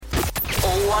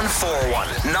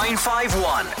0141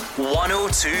 951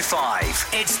 1025.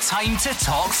 It's time to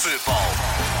talk football.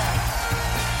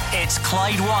 It's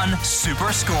Clyde 1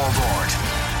 Super Scoreboard.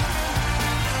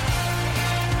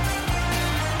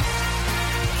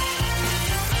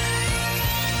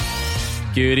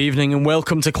 Good evening and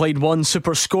welcome to Clyde 1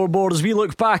 Super Scoreboard as we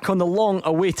look back on the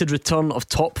long-awaited return of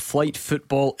top-flight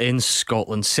football in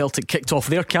Scotland. Celtic kicked off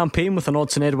their campaign with an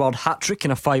Odsonne Edouard hat-trick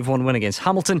in a 5-1 win against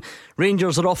Hamilton.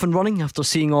 Rangers are off and running after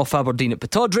seeing off Aberdeen at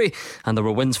Pittodrie, and there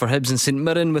were wins for Hibs and St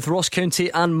Mirren, with Ross County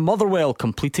and Motherwell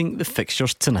completing the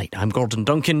fixtures tonight. I'm Gordon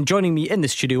Duncan. Joining me in the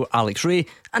studio, Alex Ray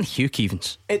and Hugh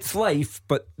Keevins. It's life,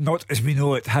 but not as we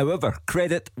know it. However,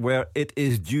 credit where it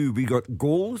is due. We got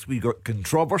goals, we got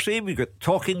controversy, we got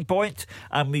talking points,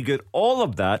 and we got all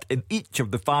of that in each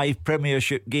of the 5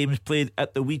 Premiership games played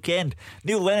at the weekend.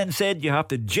 Neil Lennon said you have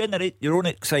to generate your own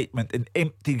excitement in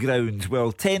empty grounds.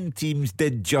 Well, 10 teams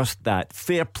did just that.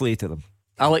 Fair play to them.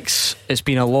 Alex, it's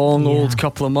been a long old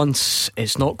couple of months.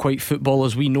 It's not quite football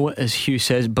as we know it, as Hugh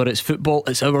says, but it's football,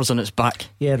 it's ours and it's back.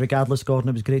 Yeah, regardless, Gordon,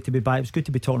 it was great to be back. It was good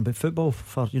to be talking about football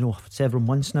for several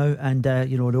months now, and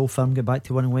the old firm get back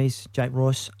to winning ways. Jack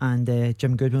Ross and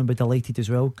Jim Goodwin were delighted as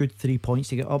well. Good 3 points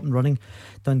to get up and running.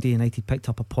 Dundee United picked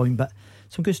up a point, but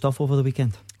some good stuff over the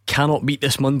weekend. Cannot beat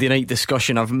this Monday night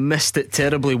discussion. I've missed it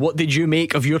terribly. What did you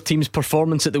make of your team's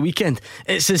performance at the weekend?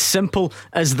 It's as simple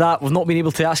as that. We've not been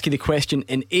able to ask you the question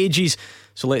in ages,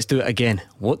 so let's do it again.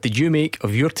 What did you make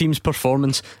of your team's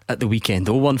performance at the weekend?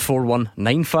 0141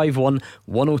 951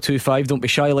 1025. Don't be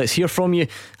shy, let's hear from you.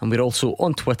 And we're also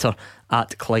on Twitter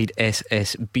at Clyde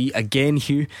SSB. Again,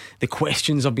 Hugh, the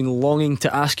questions I've been longing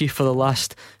to ask you for the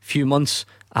last few months.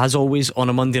 As always, on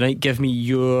a Monday night, give me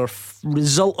your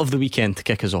result of the weekend to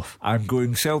kick us off. I'm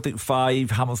going Celtic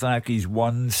 5, Hamilton Accies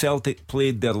 1. Celtic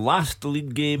played their last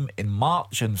league game in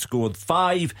March and scored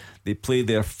 5. They played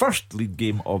their first league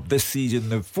game of this season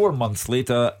now 4 months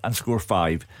later and score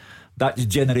 5. That's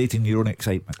generating your own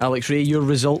excitement. Alex Ray, your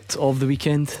result of the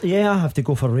weekend? Yeah, I have to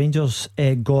go for Rangers.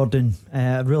 Gordon,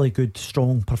 really good,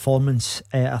 strong performance.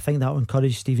 I think that will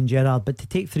encourage Steven Gerrard. But to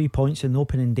take 3 points in the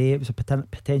opening day, it was a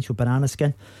potential banana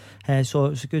skin. So it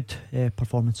was a good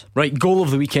performance. Right, goal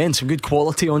of the weekend. Some good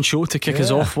quality on show to kick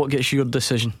us off. What gets your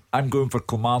decision? I'm going for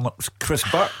Kilmarnock's Chris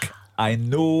Burke. I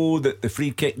know that the free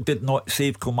kick did not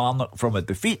save Kilmarnock from a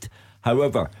defeat.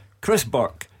 However, Chris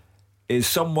Burke is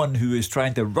someone who is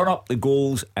trying to run up the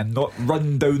goals and not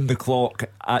run down the clock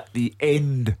at the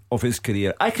end of his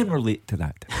career. I can relate to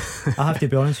that. I have to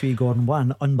be honest with you, Gordon, what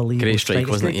an unbelievable great strike,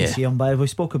 wasn't it? It's great to see him. But we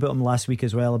spoke about him last week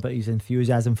as well, about his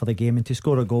enthusiasm for the game and to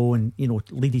score a goal and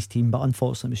lead his team, but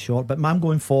unfortunately it was short. But I'm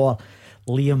going for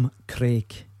Liam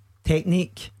Craig.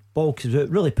 Technique, ball, because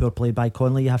really poor play by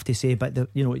Connolly, you have to say, but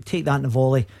take that in the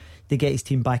volley to get his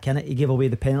team back in it. He gave away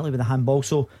the penalty with a handball,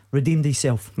 so redeemed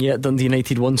himself. Yeah, Dundee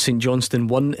United 1, St Johnstone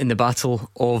 1 in the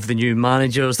battle of the new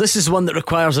managers. This is one that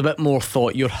requires a bit more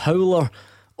thought. Your howler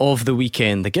of the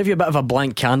weekend. I give you a bit of a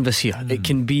blank canvas here. It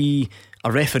can be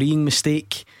a refereeing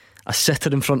mistake, a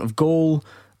sitter in front of goal,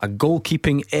 a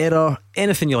goalkeeping error,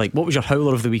 anything you like. What was your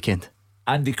howler of the weekend?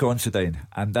 Andy Considine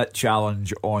and that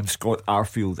challenge on Scott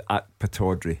Arfield at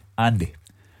Pittodrie. Andy,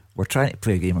 we're trying to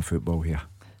play a game of football here.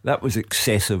 That was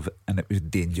excessive and it was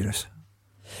dangerous.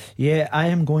 Yeah, I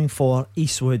am going for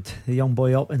Eastwood, the young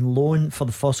boy up in loan for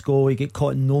the first goal. He got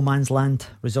caught in no man's land,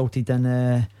 resulted in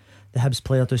the Hibs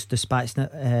player just dispatching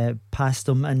it past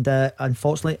him, and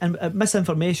unfortunately, and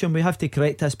misinformation, we have to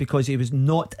correct this, because he was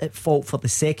not at fault for the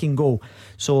second goal.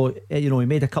 So he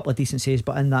made a couple of decent saves,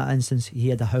 but in that instance he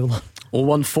had a howler.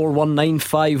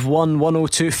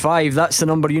 01419511025. That's the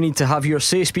number you need to have your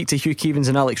say. Speak to Hugh Keevins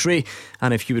and Alex Ray,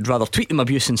 and if you would rather tweet them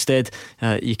abuse instead,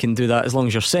 you can do that as long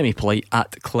as you're semi-polite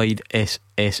at Clyde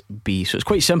SSB. So it's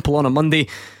quite simple on a Monday.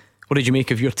 What did you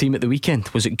make of your team at the weekend?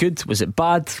 Was it good? Was it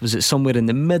bad? Was it somewhere in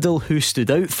the middle? Who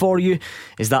stood out for you?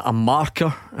 Is that a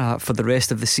marker for the rest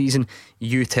of the season?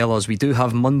 You tell us. We do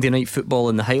have Monday night football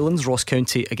in the Highlands, Ross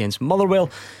County against Motherwell,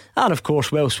 and of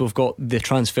course, whilst we've got the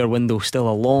transfer window still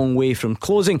a long way from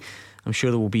closing, I'm sure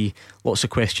there will be lots of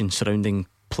questions surrounding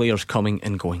players coming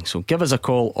and going. So give us a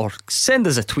call or send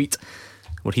us a tweet.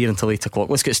 We're here until 8 o'clock.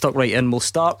 Let's get stuck right in. We'll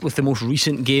start with the most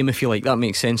recent game, if you like. That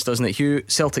makes sense, doesn't it, Hugh?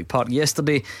 Celtic Park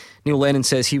yesterday. Neil Lennon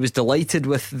says he was delighted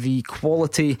with the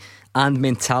quality and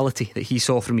mentality that he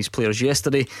saw from his players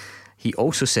yesterday. He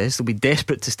also says they'll be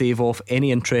desperate to stave off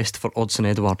any interest for Odsonne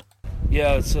Edouard.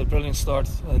 Yeah, it's a brilliant start,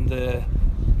 and I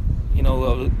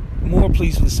was more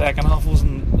pleased with the second half. There's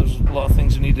a lot of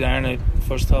things we needed to iron out.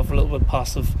 First half, a little bit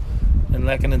passive and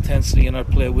lacking intensity in our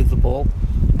play with the ball,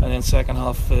 and then second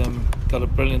half got a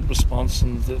brilliant response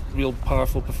and a real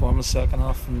powerful performance second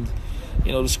half, and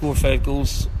to score 5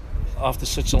 goals after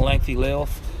such a lengthy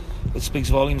layoff, it speaks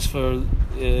volumes for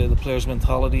the players'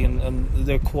 mentality and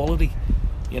their quality,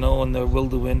 and their will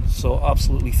to win. So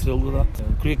absolutely thrilled with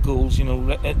that. Great goals,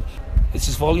 it's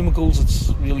this volume of goals that's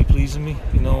really pleasing me,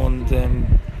 and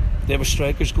they were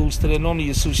strikers' goals today. Normally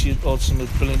you associate Hodgson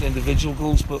with brilliant individual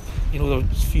goals, but there were a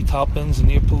few tap-ins and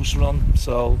near post run.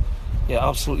 So yeah,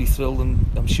 absolutely thrilled, and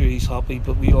I'm sure he's happy.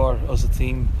 But we are, as a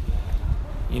team,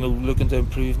 looking to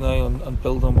improve now and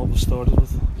build on what we started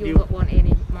with. You'll not want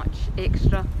any much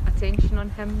extra attention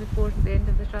on him before the end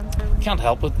of the transfer window? Can't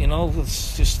help it,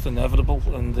 it's just inevitable,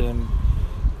 and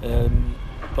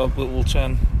but we'll try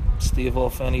and stave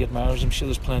off any admirers. I'm sure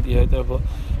there's plenty out there, but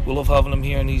we love having him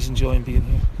here, and he's enjoying being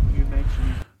here. You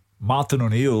mentioned Martin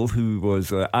O'Neill, who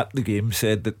was at the game,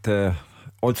 said that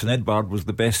Odsonne Edouard was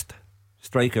the best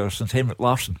striker since Henrik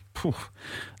Larsson. Phew,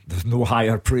 there's no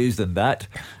higher praise than that.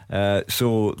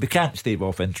 So they can't stave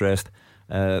off interest.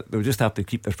 They'll just have to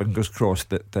keep their fingers crossed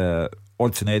that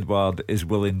Odsonne Edouard is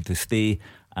willing to stay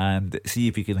and see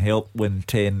if he can help win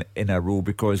 10 in a row,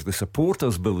 because the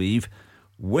supporters believe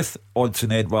with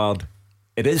Odsonne Edouard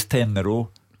it is 10 in a row.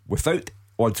 Without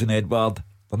Odsonne Edouard,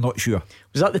 they're not sure.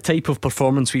 Was that the type of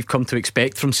performance we've come to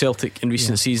expect from Celtic in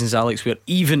recent seasons, Alex, where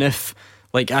even if,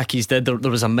 like Aki's did,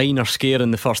 there was a minor scare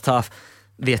in the first half,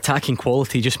 the attacking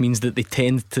quality just means that they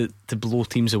tend to blow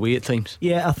teams away at times?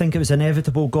 Yeah, I think it was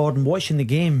inevitable, Gordon. Watching the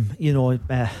game,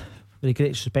 with great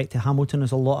respect to Hamilton,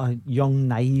 there's a lot of young,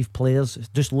 naive players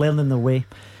just learning their way,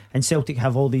 and Celtic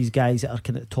have all these guys that are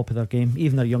kind of at the top of their game.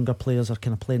 Even their younger players are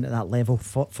kind of playing at that level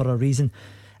for a reason,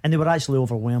 and they were actually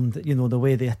overwhelmed. The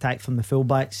way they attacked from the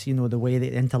fullbacks, the way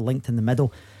they interlinked in the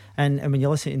middle. And when you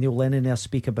listen to Neil Lennon there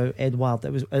speak about Edouard,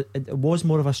 it was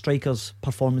more of a striker's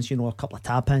performance. A couple of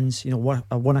tap-ins,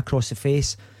 one across the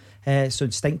face. So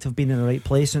instinctive, being in the right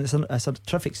place, and it's a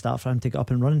terrific start for him to get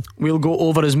up and running. We'll go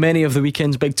over as many of the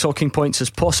weekend's big talking points as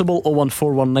possible.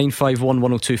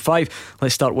 01419511025.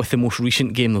 Let's start with the most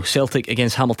recent game though. Celtic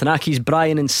against Hamilton Accies.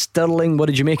 Brian in Stirling, what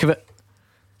did you make of it?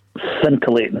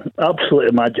 Scintillating,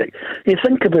 absolutely magic. You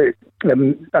think about,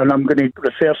 and I'm going to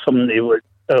refer something to what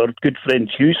our good friend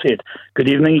Hugh said. Good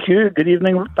evening, Hugh. Good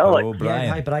evening, Alex. Oh, Brian.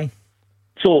 Yeah, hi, Brian.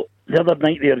 So the other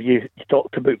night there, you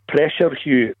talked about pressure,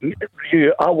 Hugh.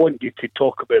 Hugh, I want you to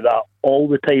talk about that all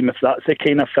the time, if that's the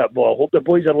kind of football. I hope the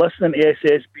boys are listening to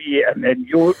SSB, and then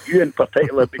you in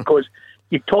particular, because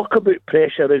you talk about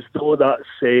pressure as though that's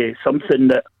something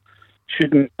that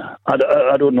shouldn't.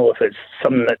 I don't know if it's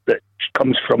something that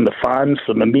comes from the fans,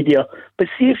 from the media, but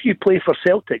see, if you play for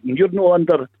Celtic and you're not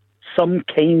under some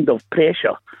kind of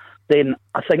pressure, then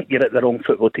I think you're at the wrong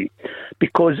football team,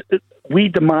 because we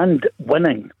demand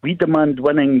winning. We demand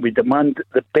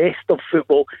the best of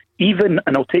football. Even,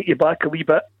 and I'll take you back a wee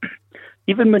bit,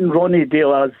 even when Ronnie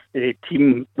Dela's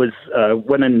team was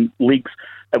winning leagues,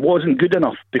 it wasn't good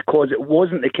enough, because it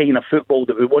wasn't the kind of football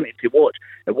that we wanted to watch.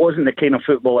 It wasn't the kind of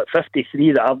football at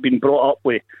 53 that I've been brought up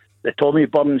with. The Tommy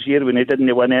Burns year when he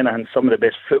didn't win anything, some of the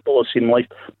best football I've seen in life.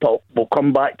 But we'll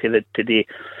come back to today.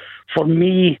 For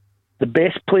me, the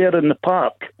best player in the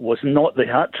park was not the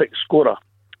hat-trick scorer.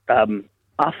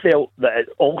 I felt that it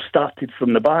all started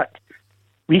from the back.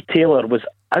 Lee Taylor was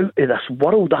out of this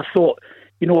world. I thought,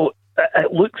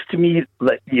 it looks to me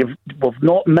that we've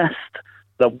not missed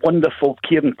the wonderful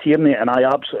Kieran Tierney, and I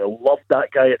absolutely loved that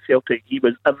guy at Celtic. He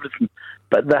was everything.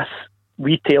 But this,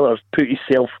 Lee Taylor's put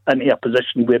himself into a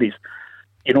position where he's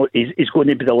going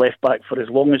to be the left back for as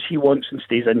long as he wants and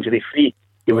stays injury free.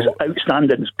 He was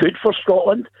outstanding. It's good for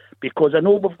Scotland, because I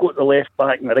know we've got the left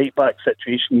back and the right back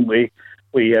situation with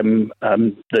the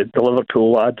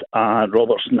Liverpool lad,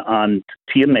 Robertson and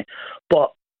Tierney,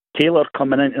 but Taylor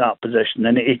coming into that position,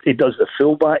 and he does the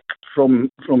full back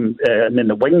from and then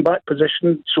the wing back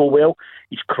position so well.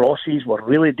 His crosses were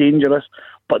really dangerous,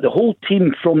 but the whole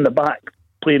team from the back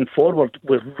playing forward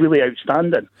was really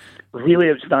outstanding,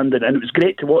 and it was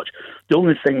great to watch. The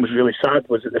only thing was really sad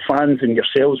was that the fans and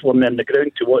yourselves weren't in the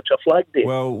ground to watch a flag day.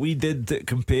 Well, we did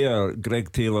compare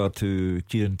Greg Taylor to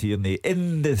Kieran Tierney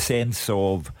in the sense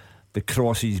of the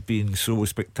crosses being so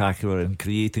spectacular and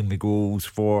creating the goals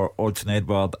for Odsonne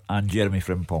Edouard and Jeremy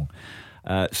Frimpong.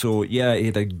 So yeah, he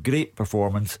had a great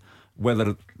performance.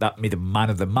 Whether that made him man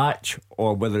of the match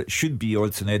or whether it should be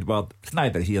Odsonne Edouard, it's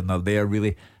neither here nor there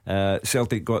really.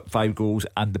 Celtic got 5 goals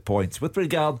and the points. With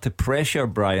regard to pressure,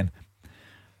 Brian,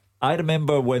 I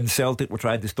remember when Celtic were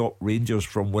trying to stop Rangers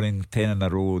from winning 10 in a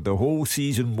row, the whole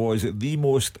season was the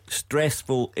most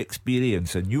stressful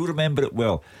experience, and you remember it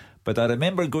well. But I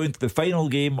remember going to the final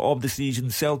game of the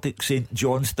season, Celtic St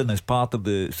Johnstone, as part of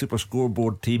the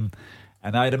Superscoreboard team,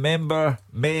 and I remember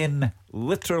men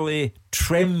literally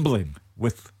trembling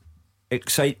with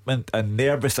excitement and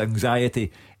nervous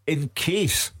anxiety in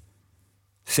case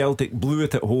Celtic blew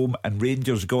it at home and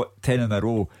Rangers got 10 in a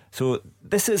row. So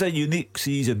this is a unique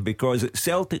season because it's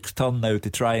Celtic's turn now to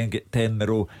try and get 10 in a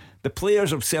row. The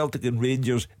players of Celtic and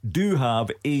Rangers do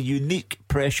have a unique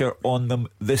pressure on them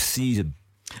this season.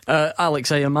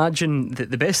 Alex, I imagine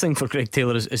that the best thing for Greg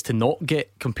Taylor is to not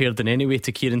get compared in any way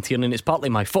to Kieran Tierney, and it's partly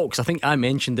my fault, 'cause I think I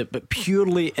mentioned it, but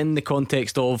purely in the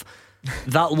context of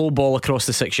that low ball across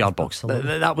the 6-yard box.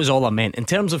 That was all I meant. In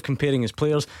terms of comparing his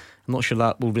players, I'm not sure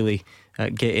that will really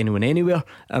get anyone anywhere,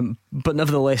 but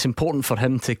nevertheless important for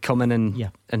him to come in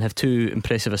and have 2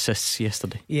 impressive assists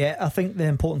yesterday. Yeah, I think the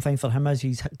important thing for him is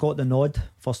he's got the nod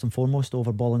first and foremost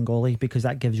over Bolingoli, because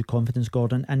that gives you confidence,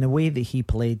 Gordon, and the way that he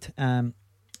played.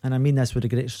 And I mean this with a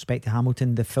great respect to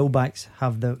Hamilton, the fullbacks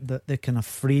have the kind of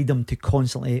freedom to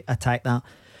constantly attack that.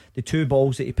 The 2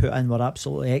 balls that he put in were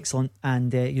absolutely excellent,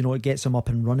 and it gets him up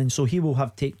and running, so he will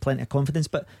have take plenty of confidence.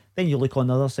 But then you look on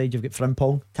the other side, you've got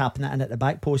Frimpong tapping it in at the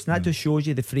back post, and that just shows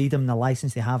you the freedom and the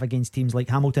licence they have against teams like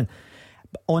Hamilton.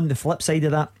 But on the flip side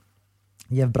of that,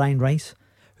 you have Brian Rice,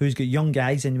 who's got young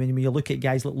guys, and when you look at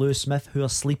guys like Lewis Smith who are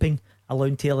sleeping,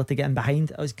 allowing Taylor to get in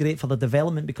behind, it was great for their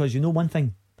development, because you know one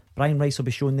thing, Brian Rice will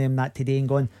be showing them that today and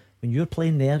going, when you're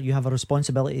playing there, you have a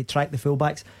responsibility to track the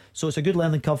fullbacks. So it's a good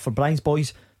learning curve for Brian's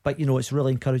boys, but it's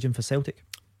really encouraging for Celtic.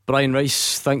 Brian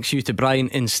Rice, thanks you to Brian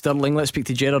in Stirling. Let's speak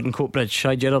to Gerard in Coatbridge.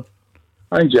 Hi, Gerard.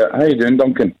 Hi, how you doing,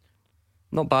 Duncan?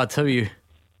 Not bad, how are you?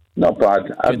 Not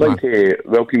bad. I'd like to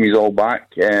welcome you all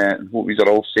back and hope you are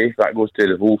all safe. That goes to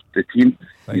the team.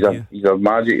 He's a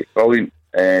magic, brilliant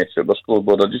super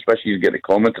scoreboard. I just wish you'd get the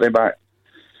commentary back.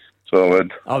 So I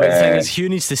would. The thing is, Hugh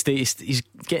needs to stay. He's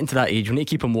getting to that age. We need to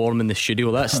keep him warm in the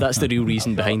studio. That's the real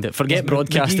reason behind it. Forget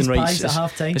broadcasting rights.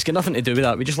 It's got nothing to do with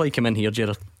that. We just like him in here,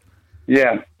 Gerard.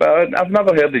 Yeah, but I've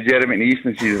never heard of Jeremy McNee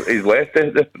since he's left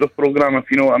the programme,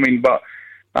 if you know what I mean. But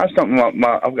that's something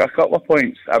I've got a couple of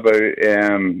points about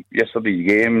yesterday's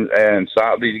game and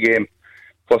Saturday's game,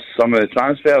 plus some of the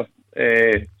transfer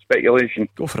speculation.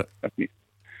 Go for it.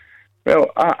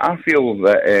 Well, I feel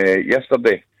that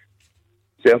yesterday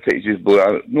Celtic just blew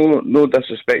out. No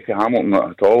disrespect to Hamilton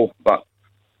at all, but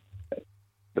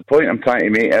the point I'm trying to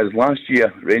make is last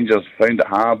year Rangers found it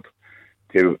hard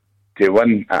to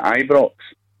win at Ibrox,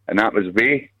 and that was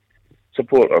away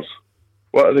supporters.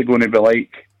 What are they going to be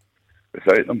like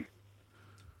without them?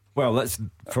 Well, that's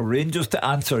for Rangers to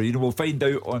answer. We'll find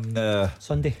out on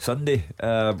Sunday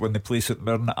when they play St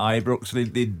Mirren at Ibrox.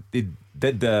 They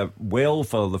did well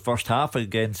for the first half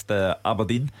against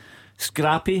Aberdeen.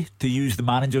 Scrappy, to use the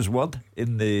manager's word,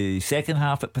 in the second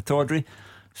half at Pittodrie.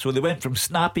 So they went from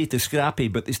snappy to scrappy,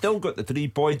 but they still got the 3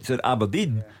 points at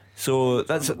Aberdeen. So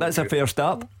that's a fair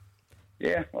start.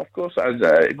 Yeah, of course. I was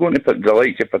going to put the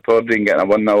likes of Pittodrie and getting a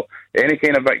 1-0. Any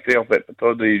kind of victory off at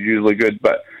Pittodrie is usually good,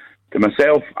 but to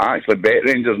myself, I actually bet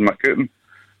Rangers in my coupon,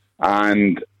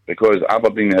 and because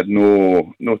Aberdeen had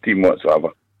no team whatsoever.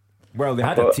 Well, they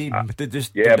had a team. They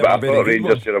just but I thought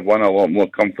Rangers should have won a lot more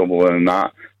comfortable than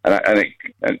that.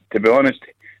 And to be honest,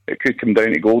 it could come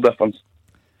down to goal difference.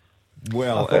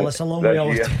 Well, it's a long way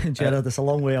away, Gerard. It's a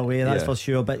long way away, that's for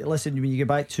sure. But listen, when you get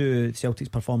back to Celtic's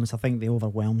performance, I think they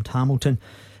overwhelmed Hamilton,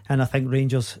 and I think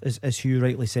Rangers, as Hugh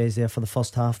rightly says there, for the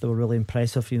first half they were really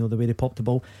impressive. The way they popped the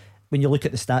ball. When you look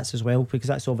at the stats as well, because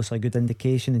that's obviously a good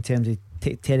indication in terms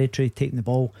of territory, taking the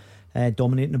ball,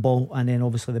 dominating the ball, and then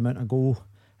obviously the amount of goal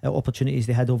opportunities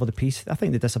they had over the piece. I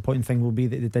think the disappointing thing will be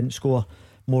that they didn't score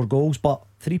more goals, but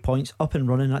 3 points up and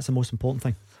running, that's the most important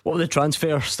thing. What were the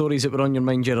transfer stories that were on your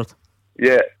mind, Gerard?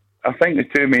 Yeah, I think the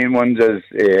 2 main ones is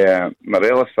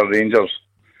Morelos for Rangers.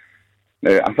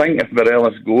 Now, I think if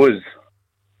Morelos goes,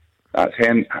 that's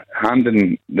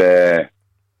handing the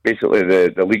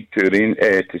League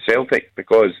to Celtic,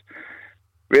 because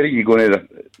where are you going to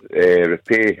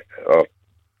repay or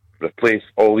replace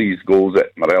all these goals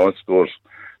that Morelos scores?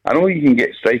 I know you can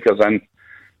get strikers in,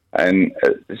 and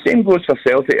the same goes for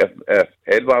Celtic if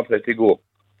Edward had to go.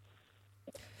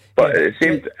 But at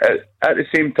the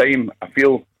same time, I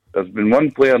feel there's been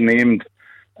one player named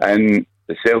in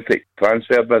the Celtic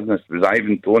transfer business, was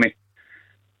Ivan Toney,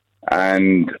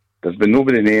 and there's been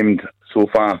nobody named so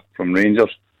far from Rangers.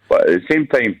 But at the same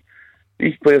time,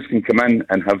 these players can come in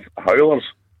and have howlers,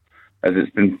 as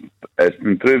it's been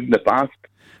proved in the past.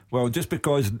 Well, just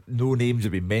because no names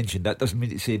have been mentioned, that doesn't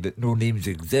mean to say that no names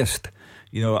exist.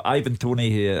 Ivan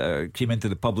Toney came into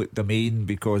the public domain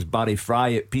because Barry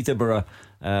Fry at Peterborough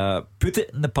put it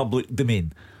in the public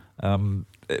domain.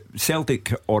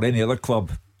 Celtic or any other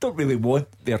club don't really want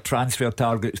their transfer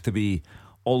targets to be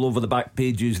all over the back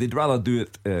pages. They'd rather do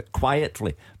it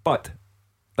quietly. But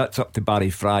that's up to Barry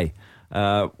Fry.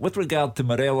 With regard to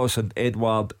Morelos and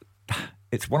Edouard,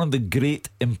 it's one of the great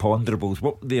imponderables.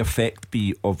 What would the effect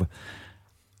be of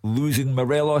losing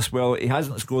Morelos? Well, he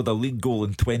hasn't scored a league goal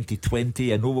in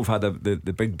 2020. I know we've had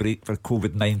the big break for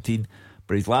COVID-19,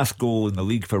 but his last goal in the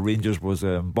league for Rangers was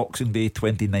Boxing Day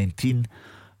 2019.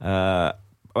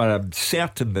 I'm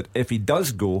certain that if he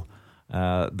does go,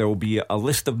 there will be a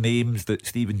list of names that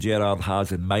Steven Gerrard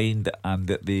has in mind, and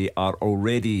that they are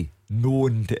already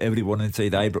known to everyone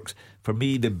inside Ibrox. For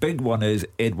me, the big one is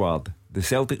Edouard. The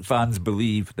Celtic fans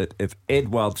believe that if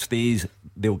Edouard stays,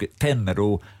 they'll get 10 in a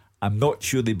row. I'm not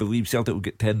sure they believe Celtic will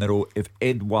get 10 in a row if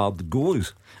Edouard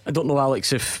goes. I don't know,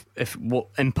 Alex, if what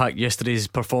impact yesterday's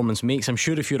performance makes. I'm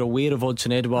sure if you're aware of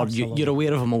Odsonne Edouard, you're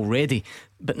aware of him already.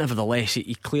 But nevertheless,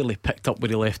 he clearly picked up where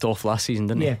he left off last season,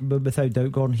 didn't he? Yeah, but without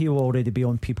doubt, Gordon, he will already be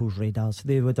on people's radars.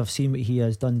 They would have seen what he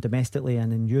has done domestically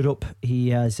and in Europe. He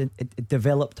has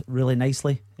developed really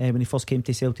nicely. When he first came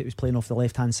to Celtic, he was playing off the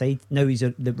left-hand side. Now he's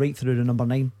right through the number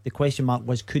 9. The question mark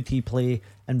was, could he play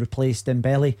and replace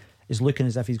Dembele? Is looking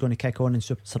as if he's going to kick on and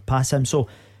surpass him. So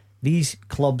these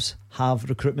clubs have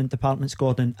recruitment departments,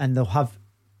 Gordon, and they'll have,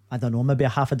 I don't know, maybe a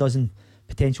half a dozen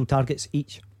potential targets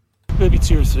each. Maybe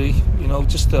 2 or 3,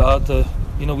 just to add to,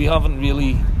 we haven't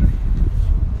really,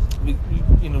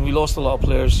 we lost a lot of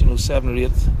players, 7 or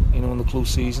 8, in the close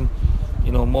season.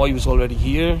 Moy was already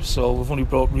here, so we've only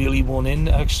brought really one in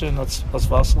extra, and that's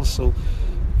Vassal. So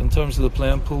in terms of the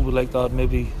playing pool, we'd like to add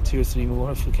maybe 2 or 3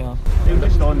 more if we can.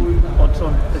 Just on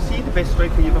Odsonne, is he the best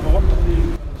striker you've ever worked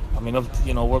with? I mean,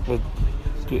 I've worked with.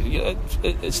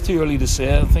 It's too early to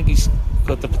say. I think he's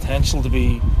got the potential to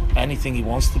be anything he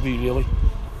wants to be. Really,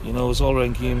 his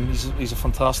all-round game. He's a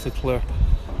fantastic player.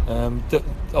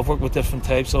 I've worked with different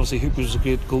types. Obviously, Hooper's a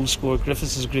great goal scorer.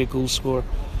 Griffiths is a great goal scorer.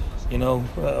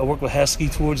 I worked with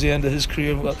Heskey towards the end of his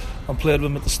career and played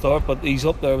with him at the start, but he's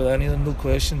up there with any of them, no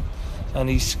question. And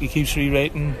he keeps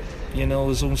rewriting,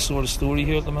 his own sort of story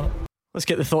here at the minute. Let's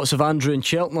get the thoughts of Andrew in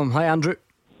Cheltenham. Hi, Andrew.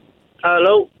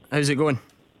 Hello. How's it going?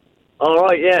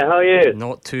 Alright, yeah, how are you?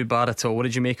 Not too bad at all. What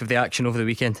did you make of the action over the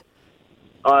weekend?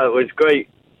 Oh, it was great.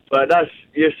 But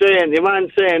the man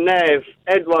saying there, if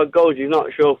Edouard goes, he's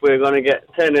not sure if we're going to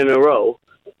get 10 in a row.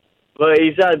 But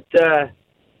he's had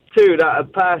 2 that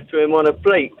have passed to him on a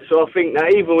plate. So I think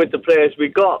that even with the players we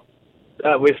got,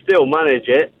 we still manage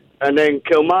it. And then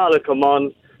Kilmarnock come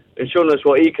on and shown us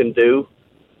what he can do.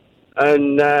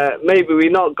 And maybe we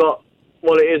not got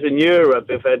what it is in Europe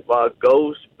if Edouard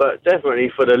goes, but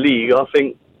definitely for the league, I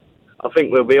think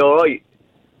we'll be all right.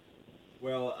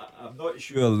 Well, I'm not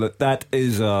sure that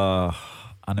is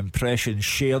an impression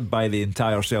shared by the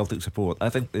entire Celtic support. I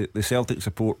think the Celtic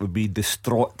support would be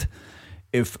distraught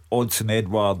if Odsonne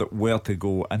Edouard were to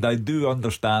go. And I do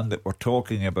understand that we're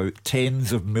talking about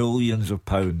tens of millions of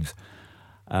pounds.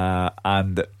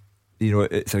 And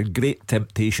it's a great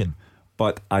temptation,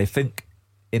 but I think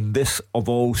in this of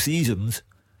all seasons,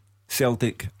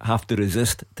 Celtic have to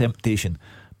resist temptation,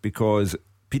 because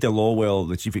Peter Lawwell,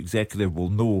 the chief executive, will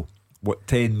know what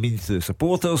 10 means to the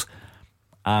supporters,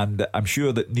 and I'm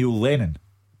sure that Neil Lennon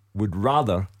would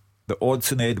rather that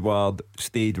Odsonne Edouard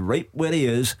stayed right where he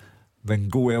is than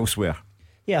go elsewhere.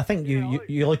 Yeah, I think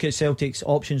you look at Celtic's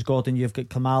options, Gordon. You've got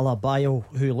Kamala, Bayo,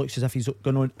 who looks as if he's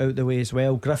going out the way as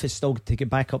well. Griffiths still to get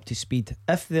back up to speed.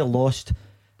 If they lost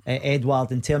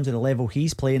Edouard in terms of the level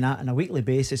he's playing at on a weekly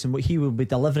basis and what he will be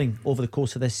delivering over the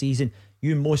course of this season,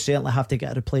 you most certainly have to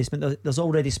get a replacement. There's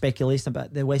already speculation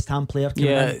about the West Ham player coming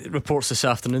in. Reports this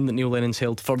afternoon that Neil Lennon's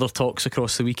held further talks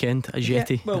across the weekend as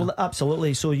Yeti. Well,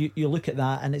 absolutely. So you look at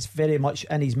that, and it's very much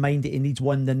in his mind that he needs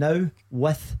one the now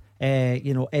with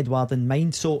Edouard in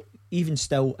mind. So even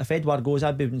still, if Edouard goes,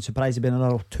 I'd be surprised if there been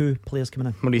another 2 players coming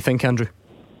in. What do you think, Andrew?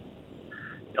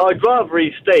 I'd rather he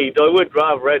stayed. I would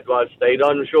rather Edouard stayed.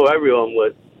 I'm sure everyone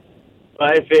would.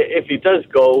 But if he does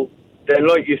go, then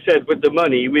like you said, with the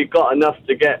money, we've got enough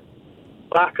to get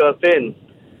back up in.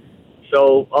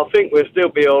 So I think we'll still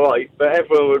be all right. But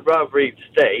everyone would rather he'd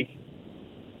stay.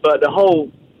 But the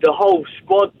whole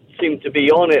squad seem to be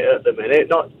on it at the minute.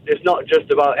 It's not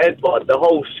just about Edouard. The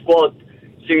whole squad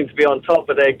seems to be on top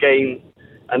of their game,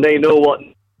 and they know what.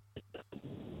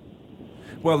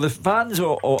 Well, the fans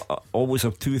always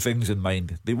have 2 things in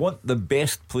mind. They want the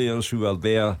best players who are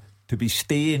there to be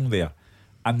staying there,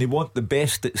 and they want the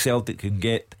best that Celtic can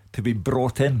get to be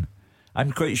brought in.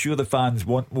 I'm quite sure the fans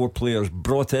want more players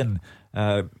brought in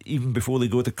even before they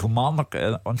go to Kilmarnock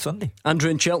on Sunday. Andrew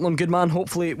in Cheltenham, good man.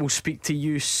 Hopefully we'll speak to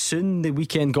you soon. The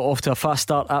weekend got off to a fast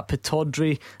start at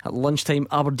Pittodrie. At lunchtime,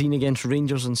 Aberdeen against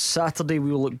Rangers on Saturday.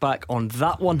 We will look back on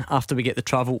that one after we get the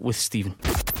travel with Stephen.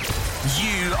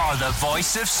 You are the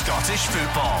voice of Scottish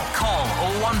football. Call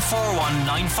 0141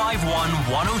 951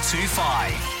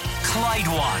 1025. Clyde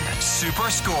One Super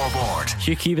Scoreboard.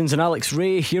 Hugh Keevins and Alex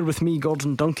Ray here with me,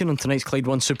 Gordon Duncan, on tonight's Clyde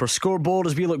One Super Scoreboard.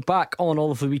 As we look back on all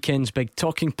of the weekend's big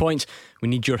talking points, we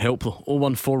need your help though.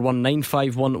 0141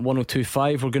 951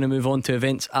 1025. We're going to move on to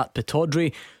events at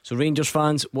Pittodrie. So Rangers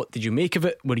fans, what did you make of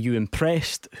it? Were you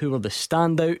impressed? Who were the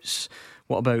standouts?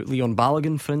 What about Leon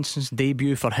Balogun, for instance?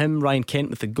 Debut for him. Ryan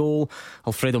Kent with the goal.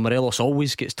 Alfredo Morelos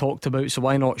always gets talked about, so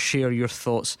why not share your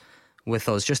thoughts with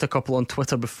us? Just a couple on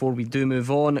Twitter before we do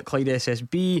move on. Clyde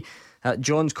SSB,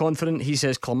 John's confident. He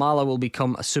says Klamala will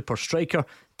become a super striker.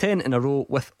 10 in a row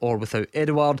with or without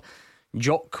Edouard.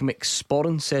 Jock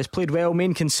McSporran says played well.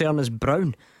 Main concern is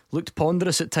Brown. Looked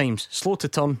ponderous at times, slow to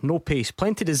turn, no pace,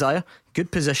 plenty desire,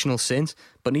 good positional sense,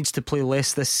 but needs to play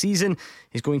less this season.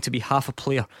 He's going to be half a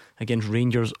player against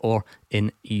Rangers or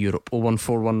in Europe.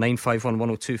 0141 951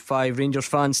 1025. Rangers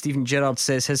fan Stephen Gerrard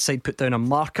says his side put down a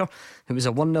marker. It was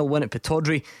a 1-0 win at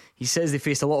Pittodrie. He says they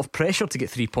faced a lot of pressure to get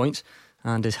 3 points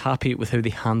and is happy with how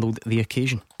they handled the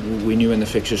occasion. We knew when the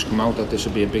fixtures come out that this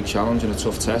would be a big challenge and a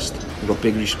tough test. We've got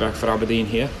big respect for Aberdeen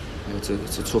here.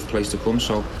 It's a tough place to come,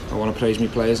 so I want to praise my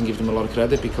players and give them a lot of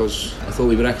credit, because I thought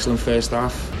we were excellent first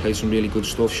half, played some really good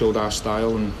stuff, showed our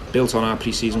style and built on our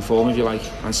pre-season form, if you like.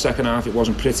 And second half it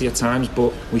wasn't pretty at times,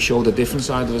 but we showed a different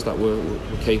side of us that we're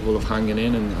capable of hanging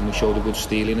in, and we showed a good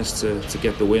steeliness to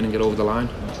get the win and get over the line.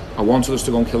 I wanted us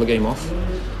to go and kill the game off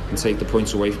and take the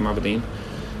points away from Aberdeen,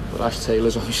 but Ash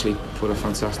Taylor's obviously put a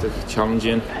fantastic challenge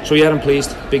in. So yeah, I'm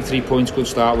pleased. Big 3 points, good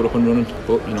start, we're up and running.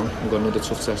 But you know, we've got another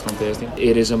tough test on Thursday.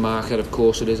 It is a marker, of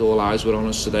course it is. All eyes were on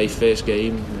us today, first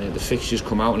game. The fixtures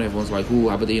come out and everyone's like, ooh,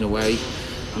 Aberdeen away.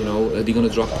 You know, are they going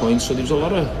to drop points? So there was a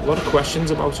lot of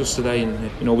questions about us today.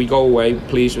 And you know, we go away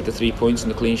pleased with the 3 points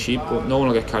and the clean sheet, but no one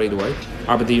will get carried away.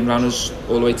 Aberdeen ran us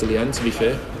all the way to the end, to be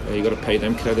fair. You've got to pay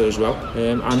them credit as well.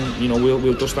 And you know,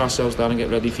 we'll dust ourselves down and get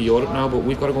ready for Europe now, but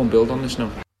we've got to go and build on this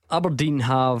now. Aberdeen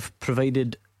have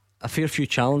provided a fair few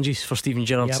challenges for Stephen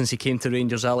Gerrard since he came to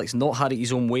Rangers, Alex. Not had it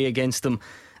his own way against them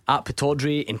at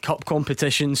Pittodrie in cup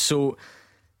competitions, so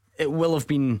it will have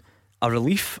been a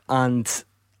relief. And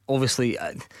obviously,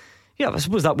 I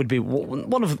suppose that would be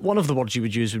one of the words you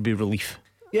would use would be relief.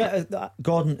 Yeah,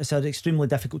 Gordon, it's an extremely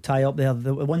difficult tie up there.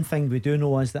 The one thing we do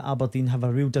know is that Aberdeen have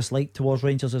a real dislike towards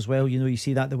Rangers as well. You know, you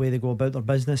see that the way they go about their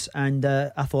business, and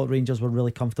I thought Rangers were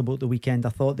really comfortable at the weekend. I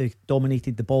thought they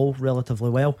dominated the ball relatively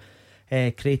well,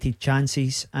 created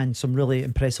chances and some really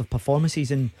impressive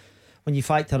performances. And when you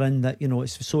factor in that, you know,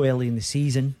 it's so early in the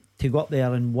season, to go up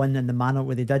there and win in the manner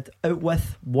where they did, out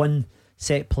with one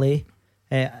set play,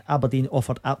 Aberdeen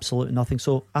offered absolutely nothing.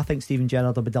 So I think Stephen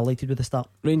Gerrard will be delighted with the start.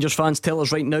 Rangers fans, tell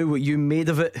us right now what you made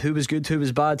of it. Who was good, who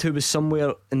was bad, who was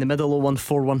somewhere in the middle?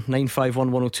 0141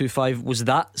 951 1025. Was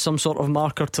that some sort of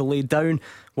marker to lay down?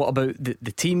 What about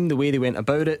the team, the way they went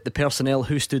about it, the personnel?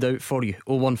 Who stood out for you?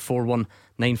 0141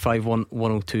 951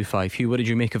 1025. Hugh, what did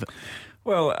you make of it?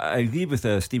 Well, I agree with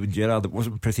Stephen Gerrard. It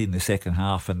wasn't pretty in the second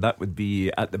half, and that would be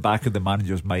at the back of the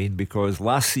manager's mind, because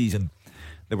last season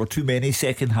there were too many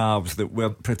second halves that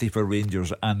weren't pretty for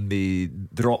Rangers, and they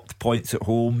dropped points at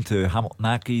home to Hamilton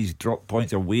Accies, dropped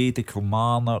points away to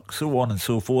Kilmarnock, so on and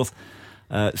so forth.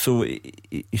 So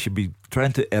he should be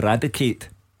trying to eradicate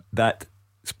that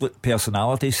split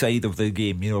personality side of the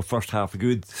game. You know, first half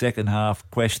good, second half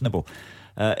questionable.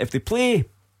 If they play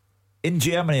in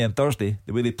Germany on Thursday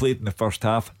the way they played in the first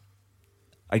half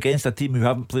against a team who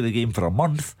haven't played a game for a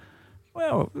month,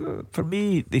 well, for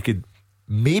me they could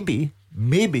maybe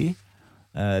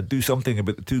do something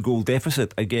about the 2-goal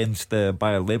deficit against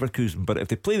Bayer Leverkusen. But if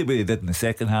they play the way they did in the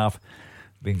second half,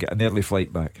 they can get an early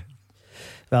flight back.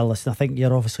 Well, listen, I think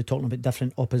you're obviously talking about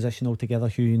different opposition altogether,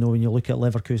 Hugh. You know, when you look at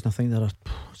Leverkusen, I think there are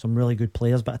some really good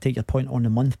players, but I take your point on the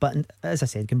month. But as I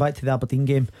said, going back to the Aberdeen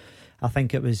game, I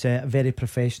think it was very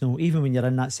professional. Even when you're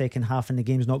in that second half and the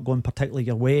game's not going particularly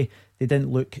your way, they didn't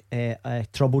look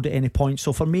troubled at any point.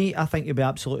 So for me, I think you'll be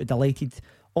absolutely delighted.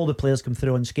 All the players come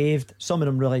through unscathed. Some of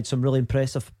them really had some really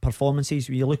impressive performances.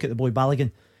 When you look at the boy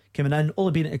Balogun coming in,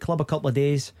 only been at the club a couple of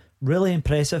days, really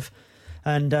impressive.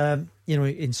 And you know,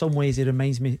 in some ways he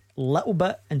reminds me a little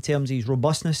bit in terms of his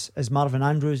robustness as Marvin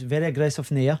Andrews. Very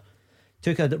aggressive in the air,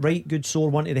 took a right good sore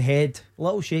one to the head,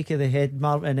 little shake of the head,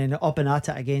 and then up and at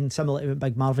it again, similar to what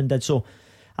Big Marvin did. So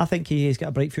I think he's got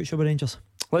a bright future with Rangers.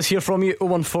 Let's hear from you.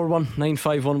 0141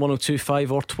 951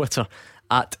 1025 or Twitter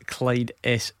at Clyde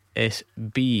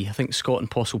SSB. I think Scott in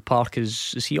Postle Park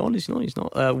is he on? Is he not? He's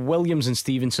not. Williams and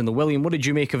Stevenson. The William, what did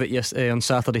you make of it on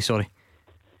Saturday? Sorry.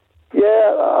 Yeah,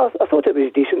 I thought it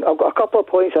was decent. I've got a couple of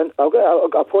points. I've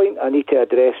got a point I need to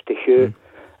address to Hugh,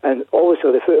 and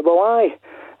obviously the football eye.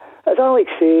 As Alex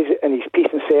says in his piece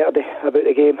on Saturday about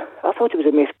the game, I thought it was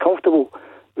the most comfortable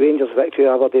Rangers victory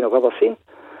Aberdeen have ever seen.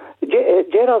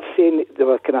 Gerrard's saying they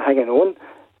were kind of hanging on,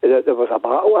 that there was a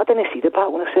battle. I didn't see the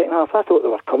battle in the second half. I thought they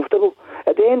were comfortable.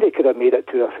 At the end they could have made it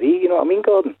 2 or 3, you know what I mean,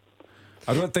 Gordon?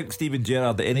 I don't think Steven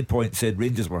Gerrard at any point said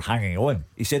Rangers were hanging on.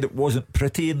 He said it wasn't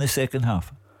pretty in the second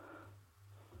half.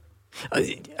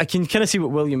 I can kind of see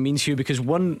what William means, Hugh, because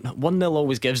 1-0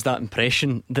 always gives that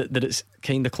impression that it's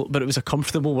kind of close, but it was a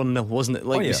comfortable 1-0, wasn't it?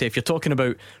 Like you say, if you're talking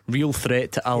about real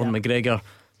threat to Alan McGregor,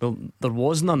 well, there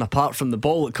was none apart from the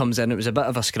ball that comes in. It was a bit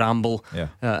of a scramble,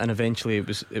 and eventually it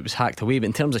was hacked away. But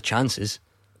in terms of chances,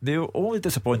 the only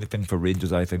disappointing thing for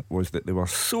Rangers, I think, was that they were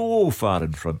so far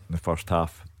in front in the first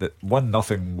half that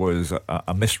 1-0 was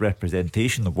a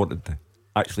misrepresentation of what had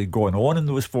actually gone on in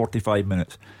those 45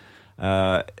 minutes.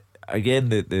 Again,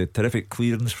 the terrific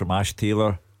clearance from Ash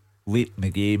Taylor late in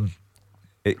the game.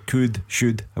 It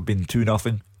should have been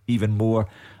 2-0, even more.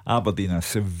 Aberdeen, a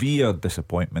severe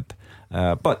disappointment.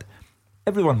 But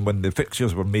everyone, when the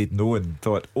fixtures were made known,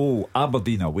 thought, oh,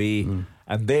 Aberdeen away.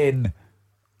 And then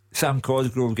Sam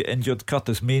Cosgrove get injured,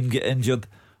 Curtis Main get injured,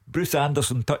 Bruce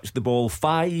Anderson touched the ball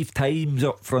 5 times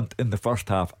up front in the first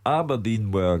half.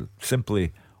 Aberdeen were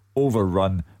simply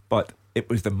overrun, but it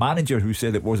was the manager who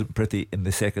said it wasn't pretty in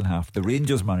the second half, the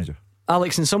Rangers manager.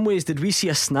 Alex, in some ways, did we see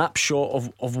a snapshot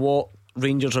of what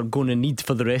Rangers are going to need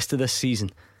for the rest of this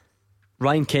season?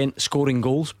 Ryan Kent scoring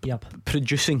goals,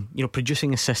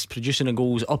 producing assists, producing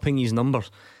goals, upping his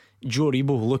numbers. Joe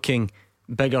Aribo looking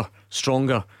bigger,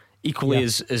 stronger, equally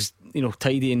as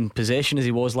tidy in possession as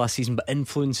he was last season, but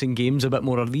influencing games a bit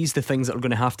more. Are these the things that are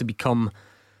going to have to become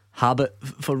habit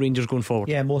for Rangers going forward?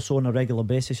 Yeah, more so on a regular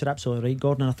basis. You're absolutely right,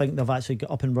 Gordon. I think they've actually got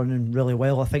up and running really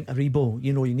well. I think Aribo,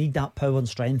 you need that power and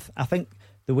strength. I think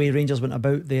the way Rangers went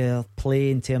about their play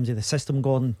in terms of the system,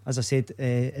 Gordon, as I said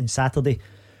on Saturday,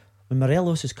 when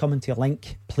Morelos is coming to a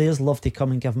link, players love to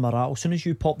come and give him a rattle. As soon as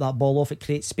you pop that ball off, it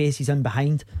creates spaces in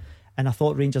behind, and I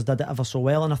thought Rangers did it ever so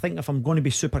well. And I think if I'm going to be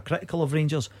super critical of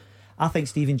Rangers, I think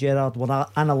Steven Gerrard will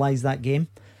analyse that game,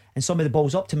 and some of the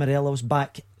balls up to Morelos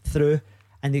back through,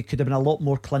 and they could have been a lot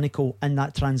more clinical in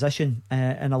that transition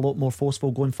and a lot more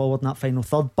forceful going forward in that final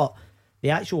third. But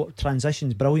the actual transition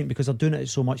is brilliant because they're doing it at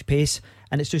so much pace,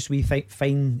 and it's just we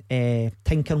fine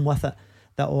tinkering with it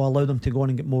that will allow them to go on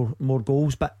and get more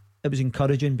goals. But it was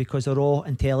encouraging because they're all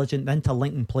intelligent. The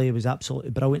interlinking play was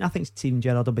absolutely brilliant. I think Steven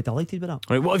Gerrard will be delighted with that.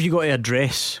 Right, what have you got to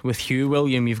address with Hugh,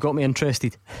 William? You've got me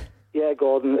interested. Yeah,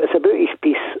 Gordon, it's about his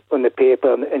piece on the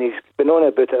paper, and he's been on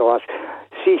about it a lot.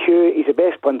 See, Hugh, he's the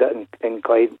best pundit in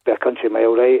Clyde by a country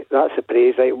mile, right? That's the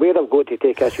praise, right? Where I've got to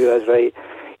take issue is, right,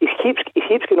 he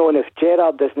keeps going on, if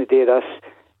Gerrard doesn't do this,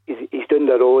 he's down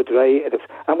the road, right? And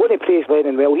I'm going to praise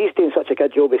Lennon well. He's doing such a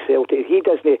good job with Celtic. If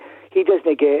he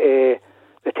doesn't get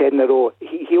the 10 in a row,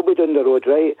 he'll be down the road,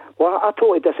 right? Well, I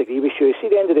totally disagree with you. See,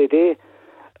 at the end of the day,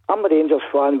 I'm a Rangers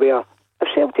fan where if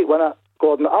Celtic win it,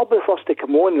 Gordon, I'll be first to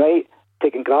come on, right,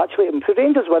 to congratulate him. If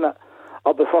Rangers win it,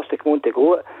 I'll be first to come on to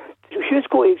go it. Hugh's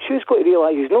got to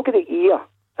realise he's not going to ear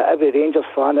at every Rangers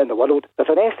fan in the world. There's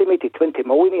an estimated 20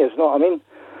 million here, you know what I mean?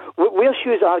 Where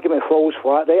Hugh's argument falls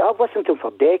flat, right? I've listened to him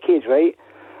for decades, right?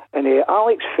 And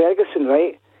Alex Ferguson,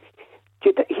 right?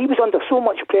 He was under so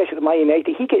much pressure at Man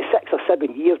United. He gets 6 or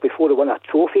 7 years before he won a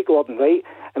trophy, Gordon, right?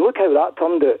 And look how that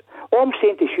turned out. All I'm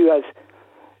saying to Hugh is,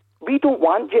 we don't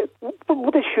want...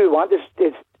 What does Hugh want?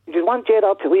 Do you want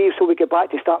Gerrard to leave so we get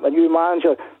back to start a new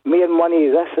manager, more money,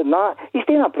 this and that? He's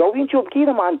doing a brilliant job. Give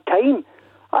a man time.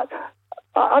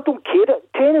 I don't care.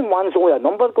 10 and 1's only a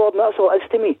number, Gordon. That's all it is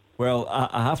to me. Well,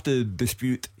 I have to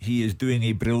dispute he is doing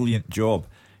a brilliant job.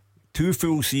 2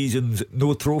 full seasons,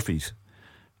 no trophies.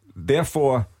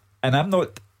 Therefore, and I'm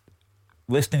not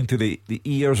listening to the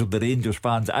ears of the Rangers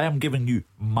fans, I am giving you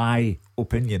my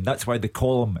opinion. That's why the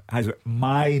column has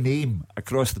my name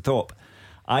across the top.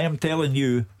 I am telling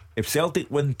you, if Celtic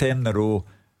win 10 in a row,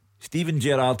 Steven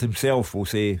Gerrard himself will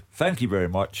say, thank you very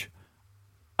much,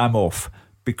 I'm off.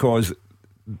 Because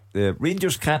the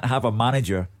Rangers can't have a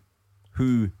manager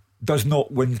who does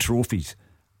not win trophies.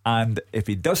 And if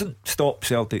he doesn't stop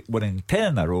Celtic winning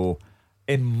 10 in a row,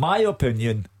 in my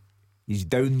opinion, he's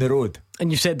down the road.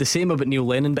 And you said the same about Neil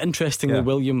Lennon, but interestingly,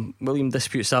 William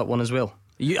disputes that one as well.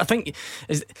 I think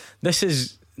this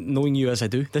is, knowing you as I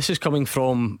do, this is coming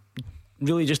from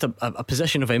really just a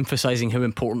position of emphasising how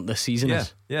important this season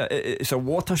is. Yeah, it's a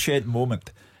watershed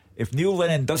moment. If Neil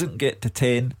Lennon doesn't get to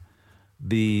 10,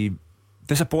 the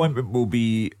disappointment will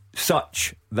be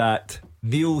such that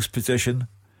Neil's position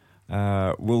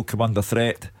will come under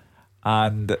threat,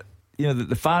 and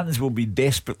the fans will be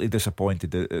desperately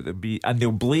disappointed. And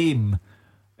they'll blame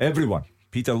everyone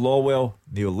Peter Lawwell,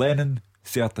 Neil Lennon,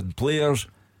 certain players.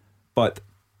 But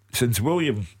since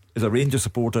William is a Rangers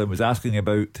supporter and was asking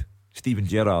about Steven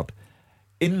Gerrard,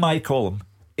 in my column,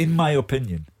 in my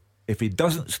opinion, if he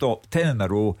doesn't stop 10 in a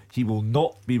row, he will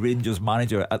not be Rangers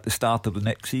manager at the start of the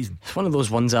next season. It's one of those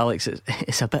ones, Alex,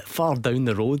 it's a bit far down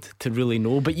the road to really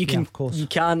know, but you can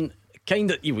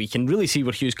you can really see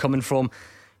where Hugh's coming from.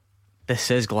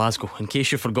 This is Glasgow. In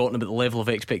case you've forgotten about the level of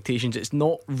expectations, it's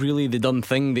not really the done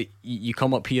thing that you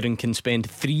come up here and can spend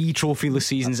 3 trophyless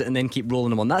seasons and then keep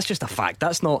rolling them on. That's just a fact.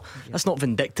 That's not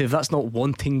vindictive. That's not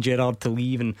wanting Gerrard to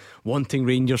leave and wanting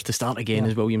Rangers to start again,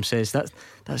 as William says.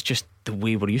 That's just the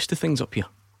way we're used to things up here.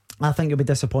 I think he'll be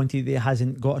disappointed that he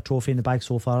hasn't got a trophy in the bag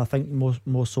so far. I think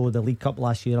more so the League Cup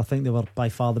last year. I think they were by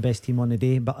far the best team on the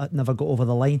day, but it never got over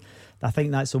the line. I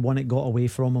think that's the one that got away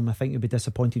from him. I think he'll be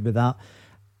disappointed with that.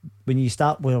 When you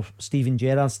start where Steven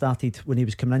Gerrard started, when he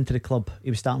was coming into the club, he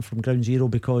was starting from ground zero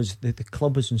because the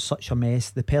club was in such a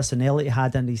mess. The personnel he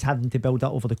had, and he's having to build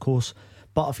that over the course.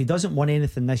 But if he doesn't win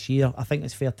anything this year, I think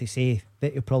it's fair to say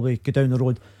that he'll probably go down the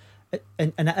road.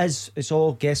 And it's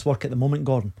all guesswork at the moment,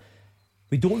 Gordon.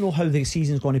 We don't know how the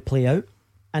season's going to play out,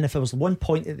 and if it was 1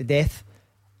 point at the death,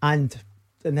 and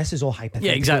this is all hypothetical.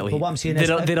 Yeah, exactly. But what I'm saying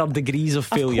there are degrees of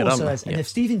failure. Of course there is. And if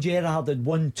Steven Gerrard had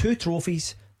won 2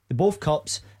 trophies, both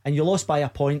cups, and you lost by a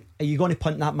point, are you going to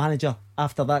punt that manager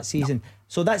after that season?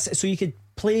 No. So you could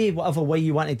play whatever way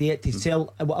you want to do it to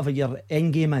sell whatever your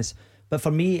end game is. But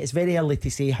for me, it's very early to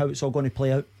say how it's all going to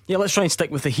play out. Yeah, let's try and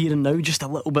stick with the here and now just a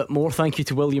little bit more. Thank you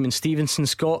to William and Stevenson.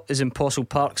 Scott is in Postle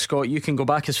Park. Scott, you can go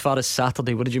back as far as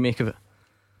Saturday. What did you make of it?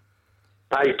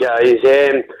 Hi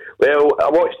guys. Well, I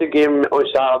watched the game on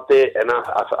Saturday, and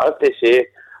I have to say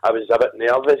I was a bit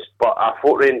nervous, but I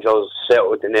thought Rangers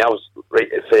settled the nerves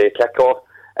right at the kick-off,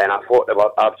 and I thought they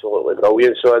were absolutely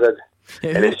brilliant, so I did.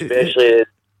 Yeah, and especially...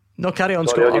 No, carry on,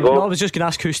 Scott. I was just going to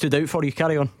ask who stood out for you.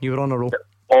 Carry on. You were on a roll.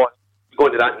 Oh,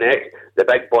 going to that next, the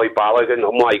big boy Balogun.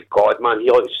 Oh my God, man,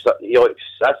 he looks.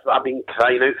 That's what I've been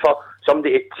crying out for.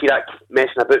 Somebody to see that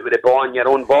messing about with the ball in your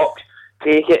own box,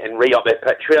 take it and right up the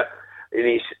pitch with it. And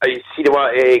I see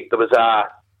there was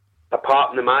a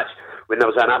part in the match when there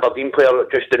was an Aberdeen player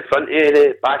just in front of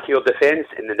the back of your defence,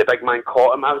 and then the big man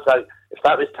caught him. I was like, if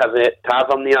that was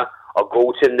Tavernier or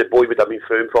Goldson, the boy would have been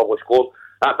through and probably scored.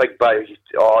 That big boy, he's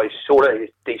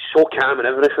so calm and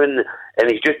everything,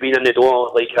 and he's just been in the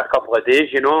door like a couple of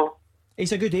days, you know.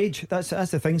 He's a good age. That's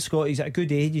the thing, Scott. He's at a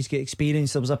good age. He's got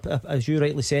experience. There was as you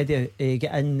rightly said,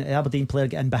 an Aberdeen player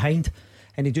getting behind,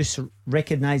 and he just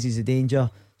recognises the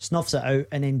danger, snuffs it out,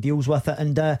 and then deals with it.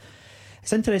 And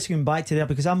it's interesting going back to there,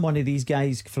 because I'm one of these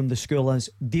guys from the school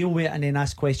as deal with it and then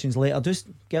ask questions later.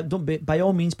 By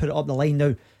all means put it up the line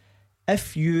now.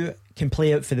 If you can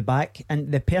play out for the back,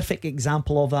 and the perfect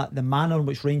example of that, the manner in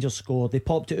which Rangers scored, they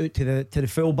popped it out to the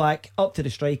full back, up to the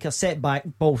striker, set back,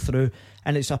 ball through,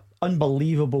 and it's an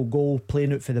unbelievable goal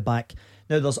playing out for the back.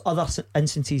 Now there's other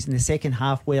instances in the second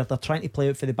half where they're trying to play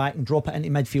out for the back and drop it into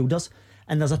midfielders,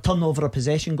 and there's a turnover of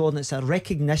possession, Gordon. It's a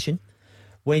recognition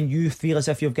when you feel as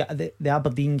if you've got the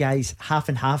Aberdeen guys half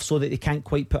and half so that they can't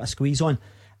quite put a squeeze on,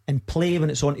 and play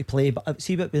when it's on to play. But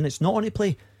see, when it's not on to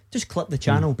play, just clip the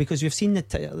channel, because we've seen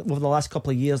that over the last couple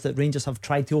of years that Rangers have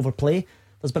tried to overplay.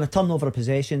 There's been a turnover of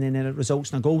possession and then it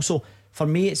results in a goal. So for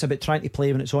me, it's about trying to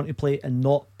play when it's on to play and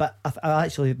not. But I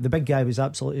actually, the big guy was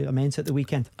absolutely immense at the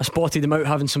weekend. I spotted him out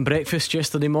having some breakfast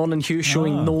yesterday morning, Hugh,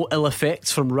 showing no ill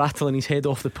effects from rattling his head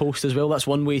off the post as well. That's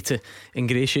one way to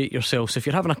ingratiate yourself. So if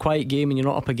you're having a quiet game and you're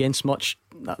not up against much,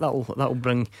 that'll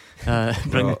bring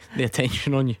the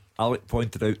attention on you. Alec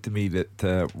pointed out to me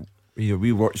that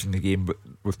we were watching the game but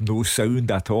with no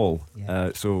sound at all.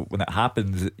 So when it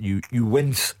happens, you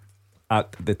wince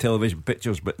at the television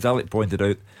pictures, but as Alec pointed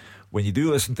out, when you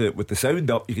do listen to it with the sound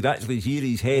up, you could actually hear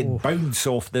his head bounce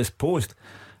off this post.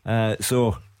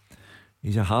 So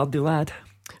he's a hardy lad.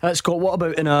 Scott, what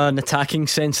about in an attacking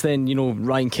sense then? You know,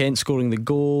 Ryan Kent scoring the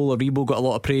goal, Aribo got a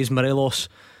lot of praise, Morelos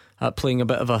playing a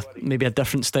bit of maybe a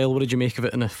different style. What did you make of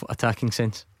it in an attacking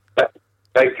sense?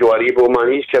 Thank you, Aribo,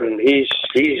 man. He looks as if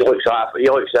he's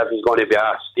going to be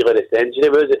a steal of the century.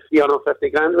 Was it 350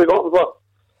 grand we got him for?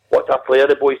 What a player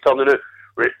the boy's turning out.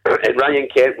 And Ryan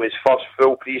Kent was first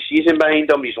full pre-season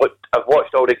behind him. I've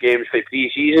watched all the games for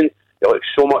pre-season. He looks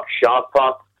so much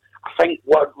sharper. I think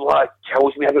what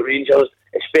kills me about Rangers,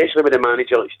 especially with a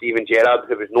manager like Steven Gerrard,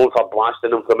 who was known for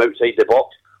blasting them from outside the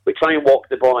box, we try and walk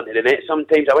the ball into the net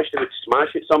sometimes. I wish they would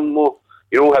smash it some more.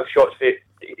 You know, have shots for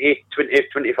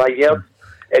 25 yards.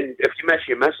 And if you miss,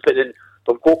 you miss. But then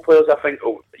the goal players, I think,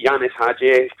 Yanis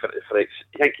Hadji, I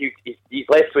think he's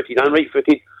left-footed and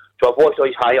right-footed. So I've watched all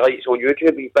his highlights on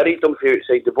YouTube. He buried them from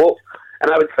outside the box.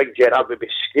 And I would think Gerrard would be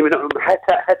screaming at him, hit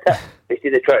it,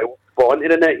 instead of trying to fall into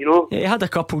the net, you know. Yeah, he had a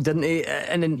couple, didn't he?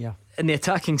 And in the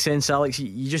attacking sense, Alex,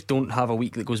 you just don't have a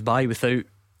week that goes by without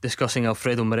discussing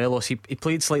Alfredo Morelos. He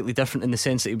played slightly different in the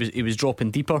sense that he was dropping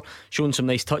deeper, showing some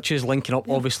nice touches, linking up,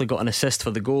 obviously got an assist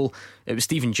for the goal. It was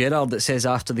Steven Gerrard that says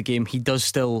after the game he does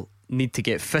still need to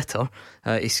get fitter.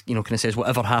 He's kind of says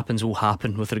whatever happens will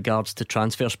happen with regards to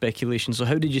transfer speculation. So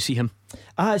how did you see him?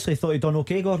 I actually thought he'd done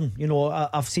okay, Gordon.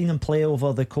 I've seen him play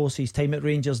over the course of his time at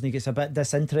Rangers, and he gets a bit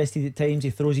disinterested at times.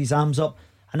 He throws his arms up.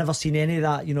 I never seen any of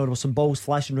that. There was some balls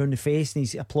flashing around the face, and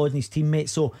he's applauding his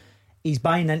teammates. So he's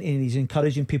buying into and he's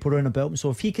encouraging people around about him. So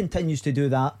if he continues to do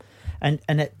that,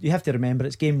 you have to remember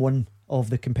it's game one of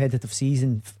the competitive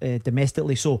season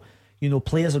domestically. So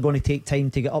players are going to take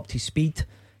time to get up to speed.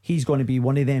 He's going to be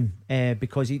one of them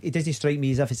because he doesn't strike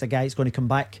me as if it's a guy that's going to come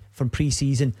back from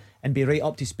pre-season and be right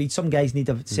up to speed. Some guys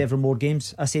need several more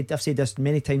games. I've said this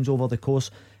many times over the course.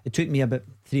 It took me about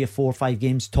 3 or 4 or 5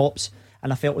 games tops,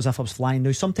 and I felt as if I was flying.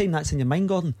 Now sometimes that's in your mind,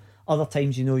 Gordon. Other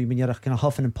times when you're kind of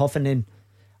huffing and puffing, then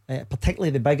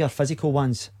particularly the bigger physical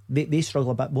ones, they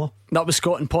struggle a bit more. That was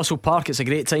Scott in Postle Park. It's a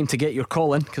great time to get your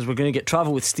call in because we're going to get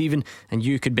travel with Stephen, and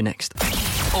you could be next.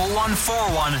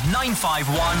 0141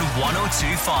 951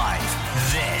 1025.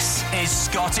 This is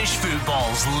Scottish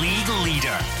football's league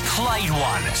leader, Clyde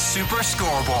 1 Super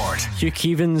Scoreboard. Hugh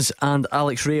Keevins and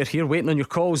Alex Ray are here waiting on your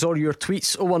calls or your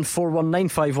tweets. 0141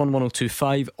 951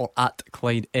 1025 or at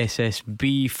Clyde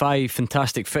SSB. 5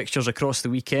 fantastic fixtures across the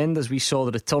weekend as we saw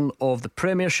the return of the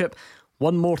Premiership.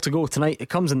 One more to go tonight. It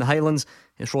comes in the Highlands.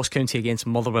 It's Ross County against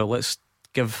Motherwell. Let's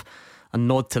give a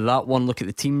nod to that one, look at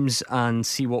the teams and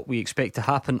see what we expect to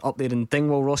happen up there in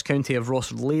Dingwall. Ross County have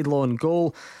Ross Laidlaw in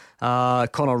goal,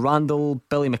 Connor Randall,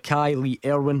 Billy Mackay, Lee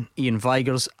Irwin, Ian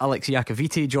Vigers, Alex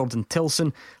Iakovite, Jordan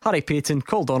Tilson, Harry Payton,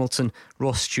 Cole Donaldson,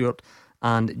 Ross Stewart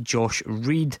and Josh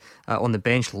Reid. On the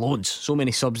bench, loads, so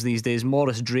many subs these days: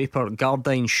 Morris Draper,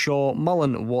 Gardine, Shaw,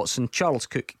 Mullen, Watson, Charles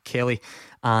Cook, Kelly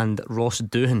and Ross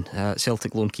Doohan,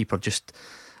 Celtic lone keeper, just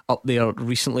up there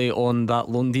recently on that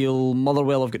loan deal.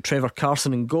 Motherwell have got Trevor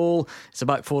Carson in goal. It's a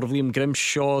back four of Liam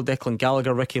Grimshaw, Declan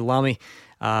Gallagher, Ricky Lammy,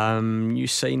 new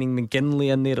signing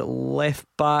McGinley in there at left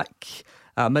back,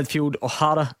 midfield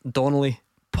O'Hara, Donnelly,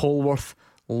 Polworth,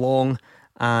 Long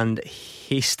and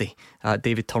Hasty.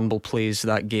 David Turnbull plays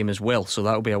that game as well, so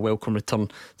that'll be a welcome return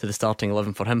to the starting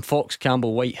 11 for him. Fox,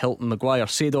 Campbell, White, Hilton, Maguire,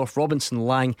 Seedorf, Robinson,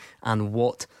 Lang and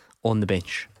Watt on the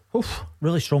bench. Oof,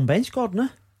 really strong bench, Gordon.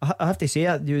 I have to say,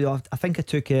 I think I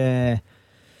took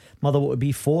Motherwell to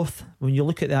be fourth. When you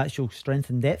look at the actual strength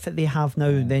and depth that they have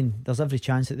now, then there's every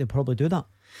chance that they'll probably do that.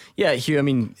 Yeah, Hugh, I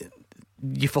mean,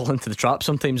 you fall into the trap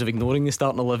sometimes of ignoring the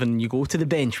starting 11. You go to the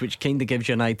bench, which kind of gives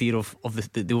you an idea of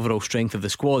the overall strength of the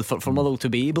squad. For Motherwell to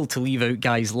be able to leave out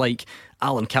guys like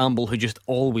Alan Campbell, who just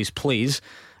always plays,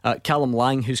 Callum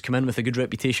Lang, who's come in with a good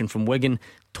reputation from Wigan,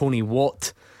 Tony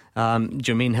Watt,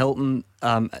 Jermaine Hilton,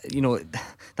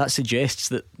 that suggests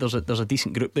that there's a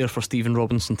decent group there for Stephen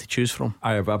Robinson to choose from.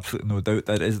 I have absolutely no doubt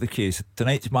that is the case.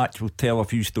 Tonight's match will tell a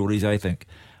few stories, I think.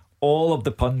 All of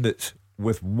the pundits,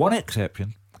 with one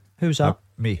exception. Who's that?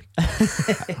 Me.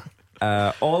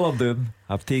 All of them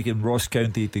have taken Ross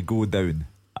County to go down.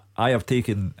 I have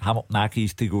taken Hamilton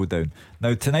Accies to go down.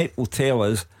 Now tonight will tell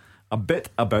us a bit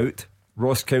about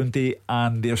Ross County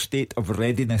and their state of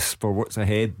readiness for what's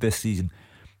ahead this season.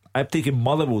 I've taken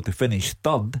Motherwell to finish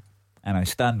third, and I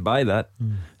stand by that.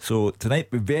 So tonight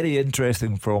will be very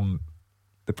interesting from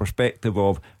the perspective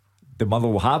of, the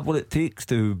Motherwell have what it takes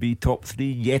to be top 3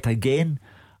 yet again,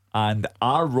 and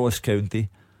are Ross County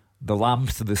the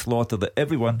lambs to the slaughter that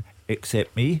everyone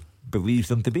except me believes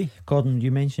them to be? Gordon, you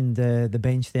mentioned the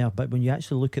bench there, but when you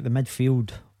actually look at the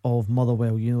midfield of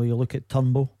Motherwell, you look at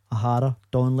Turnbull, O'Hara,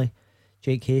 Donnelly,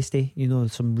 Jake Hasty,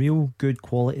 some real good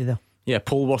quality there. Yeah,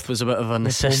 Polworth was a bit of an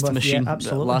assist machine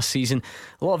last season.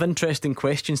 A lot of interesting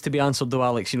questions to be answered though,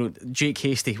 Alex. Jake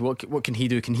Hasty, what can he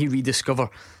do? Can he rediscover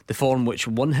the form which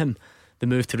won him the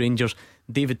move to Rangers?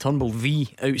 David Turnbull, the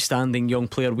outstanding young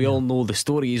player. We all know the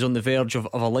story. He's on the verge of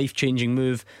a life-changing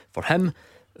move for him.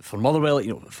 For Motherwell,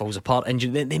 falls apart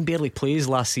injured, then barely plays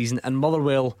last season, and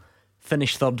Motherwell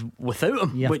finished third without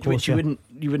him, which you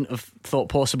wouldn't have thought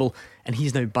possible. And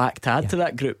he's now back to add to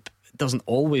that group. It doesn't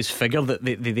always figure that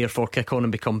they therefore kick on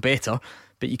and become better,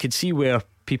 but you could see where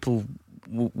people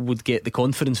would get the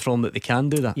confidence from that they can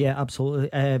do that. Yeah,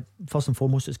 absolutely. First and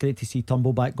foremost, it's great to see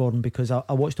Turnbull back, Gordon, because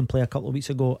I watched him play a couple of weeks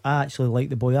ago. I actually like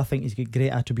the boy. I think he's got great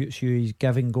attributes. He's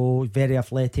give and go, very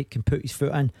athletic, can put his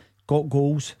foot in, got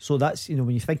goals. So that's, when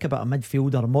you think about a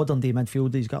midfielder, a modern day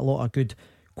midfielder, he's got a lot of good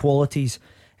qualities.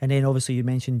 And then obviously you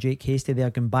mentioned Jake Hasty there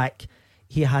going back.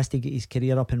 he has to get his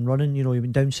career up and running. You know, he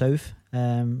went down south.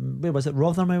 Where was it?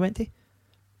 Rotherham I went to?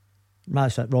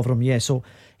 That's right, Rotherham, yeah. So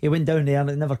he went down there and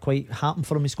it never quite happened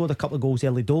for him. He scored a couple of goals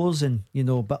early doors, and you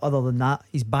know, but other than that,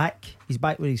 he's back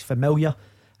where he's familiar,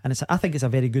 and I think it's a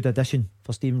very good addition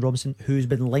for Stephen Robinson, who's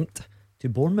been linked to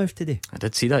Bournemouth today. I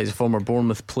did see that. He's a former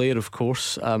Bournemouth player, of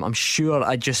course. I'm sure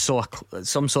I just saw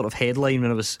some sort of headline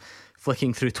when I was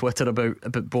flicking through Twitter about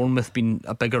Bournemouth being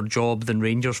a bigger job than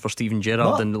Rangers for Steven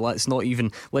Gerrard. What? And let's not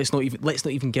even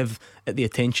give it the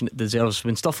attention it deserves.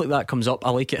 When stuff like that comes up, I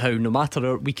like it how no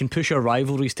matter we can push our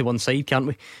rivalries to one side, can't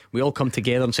we? We all come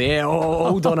together and say, "Hey,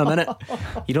 hold on a minute.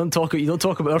 You don't talk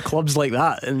about our clubs like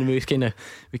that," and we kind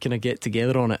of get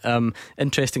together on it.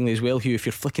 Interestingly as well, Hugh, if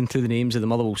you're flicking through the names of the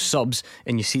Motherwell subs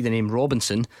and you see the name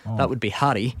Robinson, that would be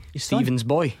Harry, Stephen's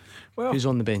boy, who's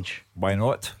on the bench. Why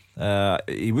not?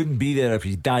 He wouldn't be there if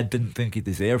his dad didn't think he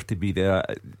deserved to be there.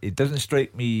 It doesn't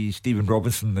strike me Stephen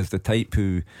Robinson as the type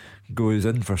who goes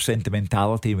in for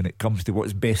sentimentality when it comes to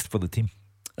what's best for the team.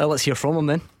 Let's hear from him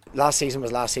then. Last season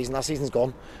was last season. Last season's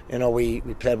gone. You know, we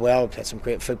played well, we played some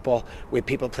great football. We had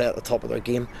people play at the top of their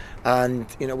game, and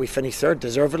you know, we finished third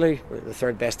deservedly. We're the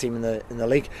third best team in the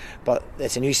league. But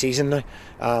it's a new season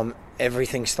now.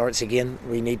 Everything starts again.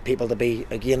 We need people to be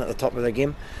again at the top of their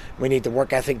game. We need the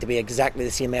work ethic to be exactly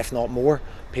the same, if not more.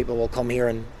 People will come here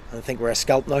and think we're a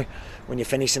scalp now when you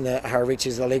finish in the higher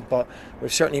reaches of the league, but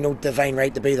we've certainly no divine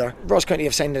right to be there. Ross County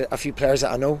have signed a few players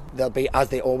that I know. They'll be, as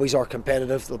they always are,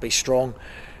 competitive. They'll be strong.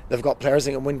 They've got players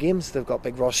that can win games. They've got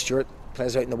big Ross Stewart,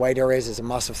 plays out in the wide areas, is a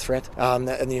massive threat, and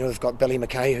you know, they've got Billy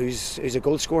Mackay, who's a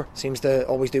goal scorer, seems to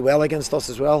always do well against us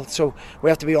as well. So we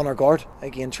have to be on our guard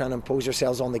again, trying to impose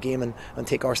ourselves on the game and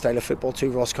take our style of football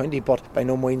to Ross County, but by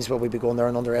no means will we be going there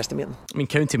and underestimating. I mean,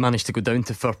 County managed to go down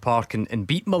to Fir Park and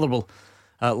beat Motherwell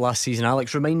last season.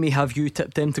 Alex, remind me, have you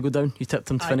tipped them to go down? You tipped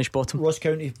them to finish bottom? Ross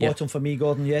County bottom for me,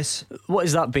 Gordon, yes. What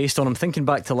is that based on? I'm thinking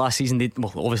back to last season.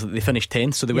 Obviously they finished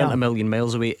 10th, so they weren't a million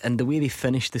miles away, and the way they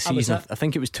finished the season, I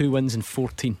think it was 2 wins and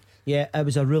 14. Yeah, it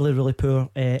was a really, really poor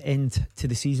end to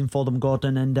the season for them,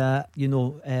 Gordon.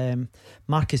 And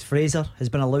Marcus Fraser has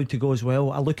been allowed to go as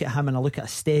well. I look at him and I look at a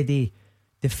steady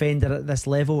defender at this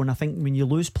level, and I think when you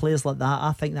lose players like that,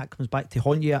 I think that comes back to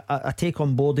haunt you. I take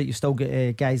on board that you still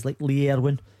get guys like Lee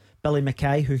Irwin, Billy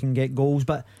Mackay, who can get goals,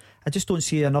 but I just don't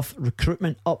see enough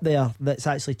recruitment up there that's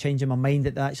actually changing my mind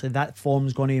that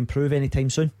form's going to improve anytime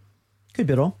soon. Could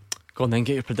be wrong. Go on then,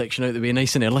 get your prediction out of the way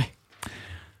nice and early.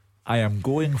 I am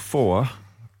going for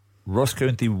Ross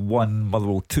County 1,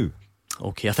 Motherwell 2.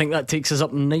 Okay, I think that takes us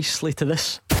up nicely to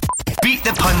this. Beat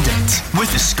the Pundit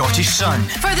with the Scottish Sun.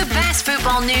 For the best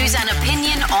football news and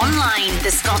opinion online,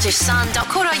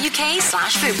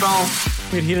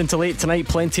 thescottishsun.co.uk/football. We're here until 8 tonight.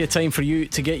 Plenty of time for you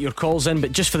to get your calls in,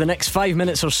 but just for the next 5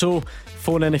 minutes or so,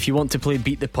 phone in if you want to play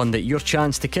Beat the Pundit. Your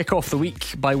chance to kick off the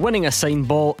week by winning a signed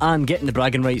ball and getting the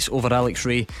bragging rights over Alex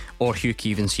Ray or Hugh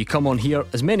Keevins. You come on here,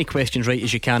 as many questions right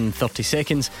as you can in 30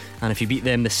 seconds, and if you beat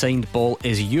them, the signed ball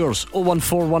is yours.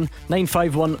 0141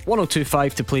 951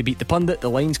 1025 to play Beat the Pundit. The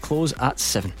lines close at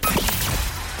 7.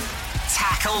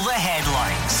 Tackle the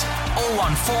headlines.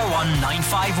 0141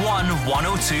 951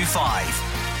 1025.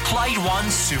 Clyde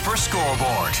 1 Super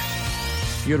Scoreboard.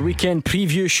 Your weekend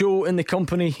preview show in the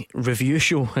company, review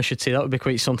show I should say, that would be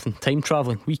quite something. Time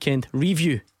travelling weekend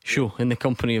review show in the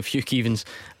company of Hugh Keevins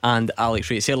and Alex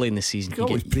Ray. It's early in the season. You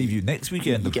always preview next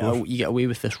weekend. You get away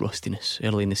with this rustiness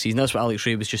early in the season. That's what Alex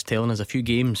Ray was just telling us. A few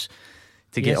games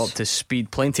to get up to speed.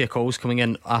 Plenty of calls coming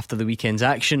in after the weekend's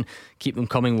action. Keep them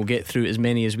coming. We'll get through as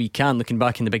many as we can. Looking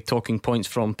back in the big talking points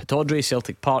from Pittodrie,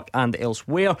 Celtic Park and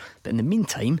elsewhere. But in the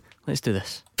meantime, let's do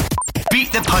this.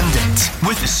 Beat the Pundit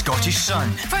with the Scottish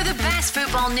Sun. For the best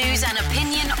football news and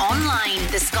opinion online,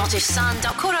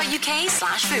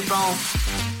 thescottishsun.co.uk/football.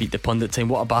 Beat the Pundit time.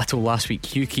 What a battle last week.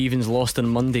 Hugh Keevins lost on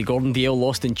Monday, Gordon Dale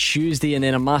lost on Tuesday, and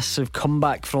then a massive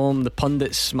comeback from the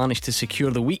pundits managed to secure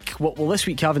the week. What will this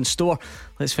week have in store?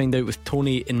 Let's find out with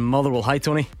Tony in Motherwell. Hi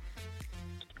Tony.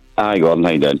 Hi Gordon,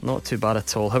 how you doing? Not too bad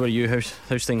at all. How are you?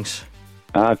 How's things?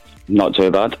 Not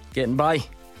too bad. Getting by?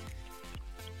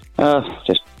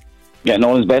 Just getting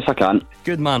on as best I can.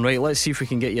 Good man. Right, let's see if we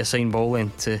can get you a signed ball then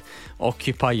to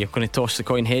occupy you. I'm going to toss the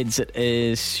coin. Heads it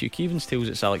is Hugh Keevins, tails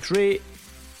it's Alex Ray,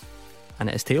 and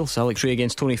it is tails. Alex Ray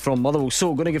against Tony from Motherwell.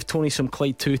 So going to give Tony some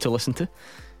Clyde 2 to listen to,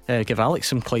 give Alex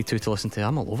some Clyde 2 to listen to.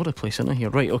 I'm all over the place, aren't I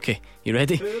here? Right, okay, you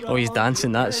ready? Oh, he's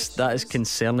dancing. That is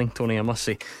concerning, Tony, I must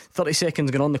say. 30 seconds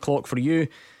going on the clock for you.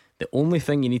 The only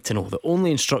thing you need to know, the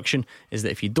only instruction is that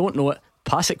if you don't know it,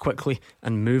 pass it quickly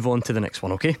and move on to the next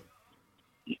one, okay?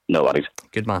 No worries.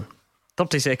 Good man.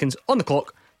 30 seconds on the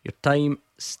clock. Your time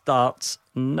starts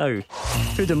now.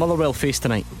 Who do Motherwell face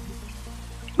tonight?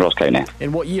 Ross County.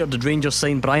 In what year did Rangers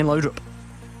sign Brian Laudrup?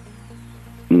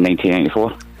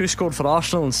 1994. Who scored for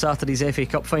Arsenal in Saturday's FA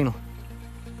Cup final?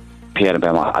 Pierre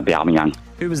Aubameyang.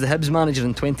 Who was the Hibs manager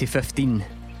in 2015?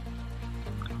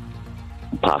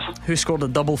 Pass. Who scored a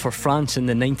double for France in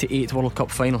the 98 World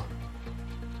Cup final?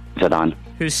 Zidane.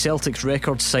 Who's Celtic's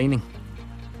record signing?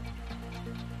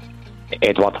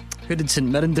 Edward. Who did St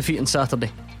Mirren defeat on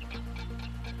Saturday?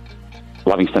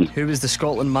 Livingston. Who was the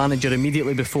Scotland manager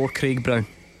immediately before Craig Brown?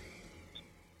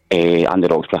 Andy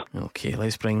Roxburgh. Okay,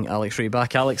 let's bring Alex Ray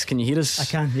back. Alex, can you hear us? I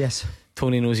can, yes.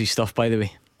 Tony knows his stuff, by the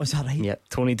way. Was that right? Yep,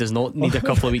 Tony does not need a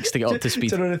couple of weeks to get up to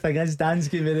speed. Do you know the thing is, Dan's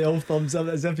giving me the old thumbs up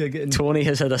as if you're getting... Tony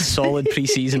has had a solid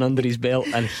pre-season under his belt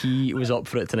and he was up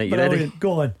for it tonight. You ready?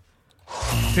 Go on.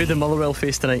 Who did Motherwell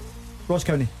face tonight? Ross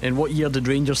County. In what year did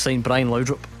Rangers sign Brian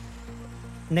Laudrup?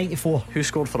 94. Who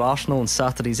scored for Arsenal in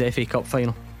Saturday's FA Cup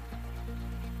final?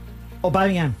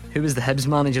 Aubameyang. Who was the Hibs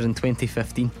manager in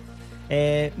 2015?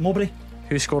 Mowbray.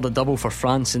 Who scored a double for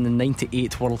France in the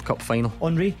 98 World Cup final?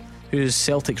 Henry. Who's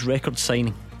Celtic's record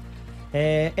signing?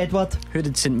 Edward. Who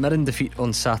did St Mirren defeat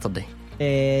on Saturday?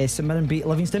 St Mirren beat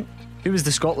Livingston. Who was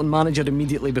the Scotland manager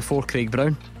immediately before Craig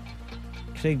Brown?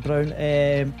 Craig Brown.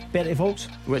 Bertie Vogts.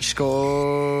 Which Scot...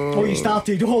 Oh, you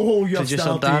started. Oh, you have Producer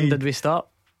started. Dan, did we start?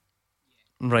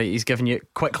 Right, he's giving you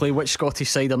quickly. Which Scottish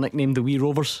side are nicknamed the Wee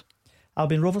Rovers?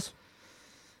 Albion Rovers.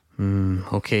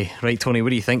 Okay, right, Tony, what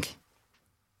do you think?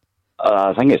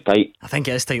 I think it's tight. I think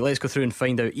it is tight. Let's go through and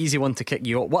find out. Easy one to kick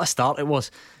you up. What a start it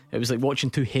was. It was like watching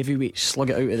two heavyweights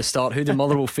slug it out at the start. Who did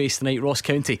Motherwell face tonight? Ross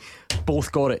County.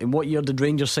 Both got it. In what year did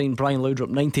Rangers sign Brian Laudrup?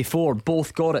 94.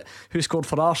 Both got it. Who scored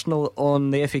for Arsenal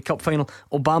on the FA Cup final?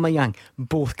 Aubameyang.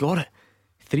 Both got it.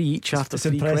 3 each after it's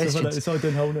 3 questions. questions. It's all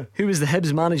downhill now. Who was the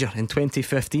Hibs manager in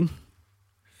 2015?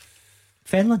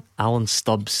 Fenlon. Alan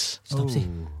Stubbs.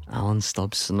 Stubbsy. Alan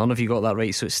Stubbs. None of you got that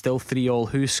right, so it's still 3-3.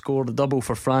 Who scored a double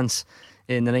for France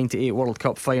in the 98 World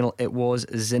Cup final? It was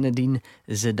Zinedine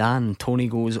Zidane. Tony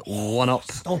goes 1-up.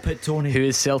 Stop it, Tony. Who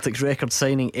is Celtic's record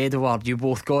signing? Edouard. You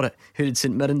both got it. Who did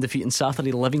St Mirren defeat on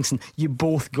Saturday? Livingston. You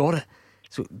both got it.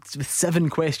 So with 7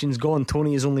 questions gone,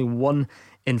 Tony is only 1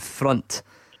 in front.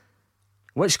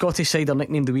 Which Scottish side are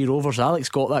nicknamed the Wee Rovers? Alex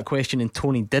got that question and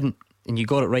Tony didn't, and you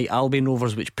got it right. Albion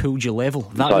Rovers, which pulled you level.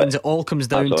 That means it all comes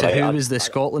down to who is the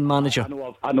Scotland manager.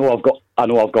 I know I've got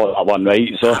that one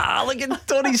right. So look at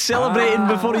Tony's celebrating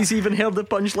before he's even heard the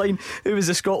punchline. Who was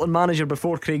the Scotland manager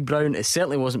before Craig Brown? It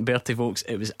certainly wasn't Bertie Vogts.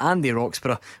 It was Andy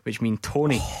Roxburgh, which means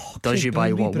Tony does you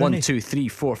by what? 1, 2, 3,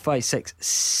 4, 5, 6,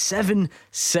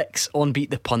 7-6 on Beat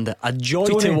the Pundit. A joy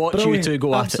Tony, to watch brilliant. you two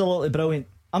go at it. Absolutely brilliant.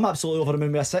 I'm absolutely over the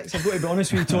moon with a 6. I've got to be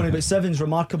honest with you, Tony, but 7's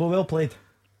remarkable. Well played.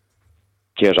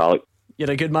 Cheers, Alex. You're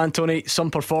a good man, Tony.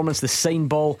 Some performance. The signed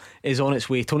ball is on its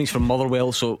way. Tony's from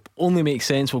Motherwell, so only makes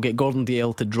sense we'll get Gordon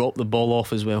Dalziel to drop the ball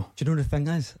off as well. Do you know the thing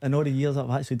is, in all the years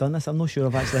I've actually done this, I'm not sure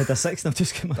I've actually had a 6 and I've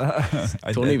just come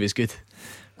out. Tony was good.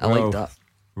 I like that.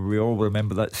 We all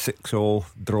remember that 6-all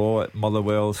draw at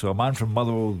Motherwell. So a man from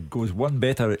Motherwell goes one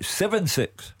better at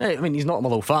 7-6. I mean, he's not a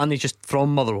Motherwell fan, he's just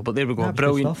from Motherwell. But there we go. Yeah,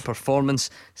 brilliant performance.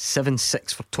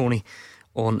 7-6 for Tony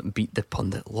on Beat the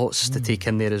Pundit. Lots to take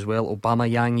in there as well.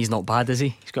 Aubameyang, he's not bad, is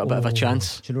he? He's got a bit of a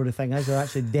chance. Do you know the thing is, they're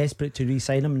actually desperate to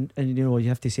re-sign him, and you know, you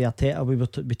have to say Arteta,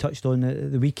 we touched on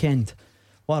the weekend.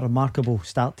 What a remarkable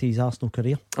start to his Arsenal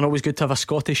career. And always good to have a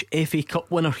Scottish FA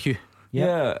Cup winner, Hugh.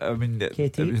 Yeah, I mean,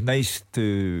 it was nice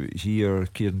to hear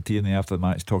Kieran Tierney after the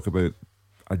match talk about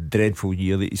a dreadful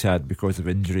year that he's had because of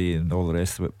injury and all the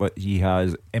rest of it, but he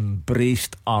has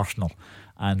embraced Arsenal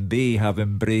and they have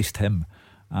embraced him.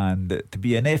 And to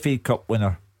be an FA Cup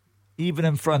winner, even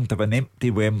in front of an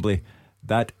empty Wembley,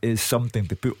 that is something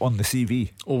to put on the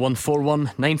CV.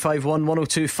 0141 951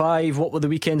 1025. What were the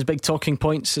weekend's big talking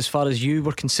points as far as you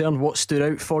were concerned? What stood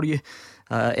out for you?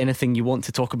 Anything you want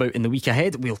to talk about in the week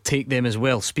ahead, we'll take them as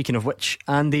well. Speaking of which,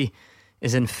 Andy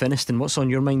is in Finniston. What's on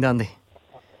your mind, Andy?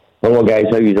 Hello guys,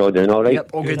 how you all doing? Alright?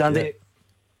 Yep, all good, Andy.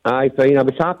 Aye, fine. I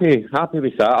was happy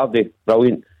with Saturday,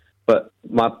 brilliant. But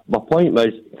my point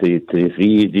was to the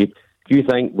three. Do you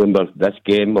think when this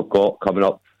game we've got coming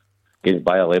up against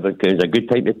Bayer Leverkusen is a good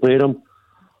time to play them,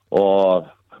 or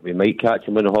we might catch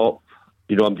them in the hop?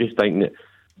 You know, I'm just thinking that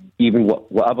even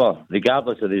whatever,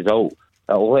 regardless of the result,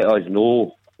 it'll let us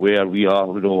know where we are,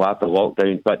 you know, after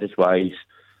lockdown, fitness wise,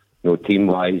 you know, team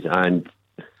wise, and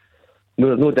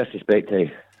no disrespect to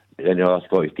any other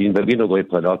Scottish team, but we're not going to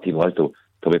play our team till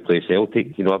we play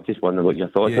Celtic. You know, I'm just wondering what your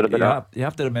thoughts are about that. You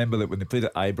have to remember that when they played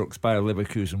at Ibrox, Bayer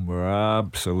Leverkusen were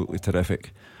absolutely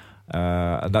terrific,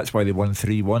 and that's why they won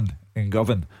 3-1 in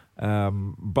Govan.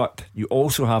 But you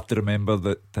also have to remember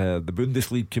that the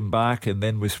Bundesliga came back and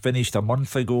then was finished a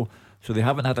month ago. so they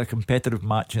haven't had a competitive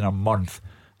match in a month.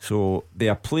 So they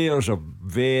are players of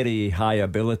very high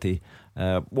ability.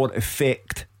 What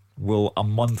effect will a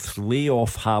month's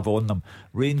layoff have on them?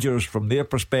 Rangers, from their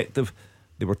perspective,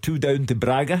 they were 2 down to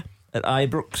Braga at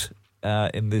Ibrox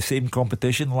in the same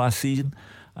competition last season,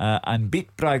 and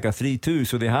beat Braga 3-2.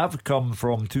 So they have come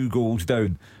from 2 goals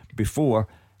down before.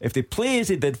 If they play as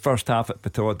they did first half at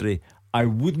Pittodrie, I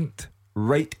wouldn't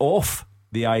write off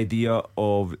the idea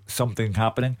of something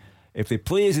happening. If they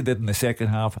play as they did in the second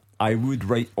half, I would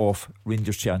write off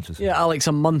Rangers' chances. Yeah, Alex,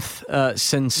 a month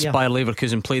since Bayer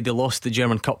Leverkusen played, they lost the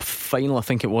German Cup final, I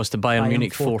think it was, to Bayern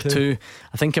Munich 4-2.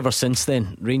 I think ever since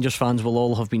then, Rangers fans will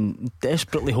all have been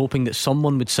desperately hoping that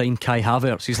someone would sign Kai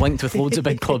Havertz. He's linked with loads of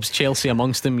big clubs, Chelsea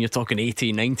amongst them. You're talking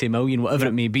 80, 90 million, whatever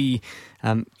it may be.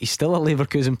 He's still a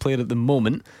Leverkusen player at the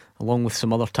moment, along with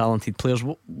some other talented players.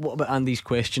 What about Andy's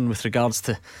question with regards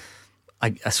to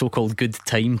a so-called good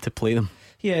time to play them?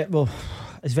 Yeah, well,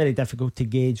 it's very difficult to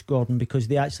gauge, Gordon, because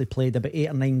they actually played about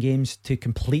 8 or 9 games to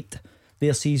complete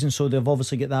their season, so they've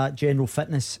obviously got that general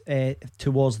fitness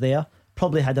towards there.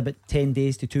 Probably had about 10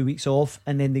 days to 2 weeks off,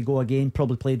 and then they go again.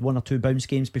 Probably played 1 or 2 bounce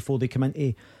games before they come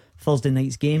into Thursday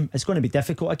night's game. It's going to be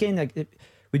difficult. Again,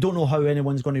 we don't know how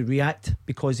anyone's going to react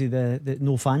because of the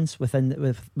no fans within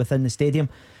the stadium.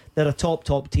 They're a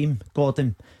top team,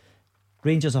 Gordon.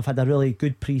 Rangers have had a really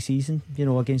good pre-season,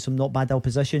 against some not bad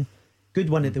opposition. Good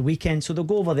one at the weekend, so they'll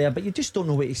go over there, but you just don't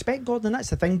know what to expect, Gordon. That's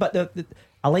the thing. But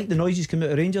I like the noises coming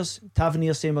out of Rangers.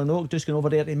 Tavernier saying, well, no, just going over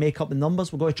there to make up the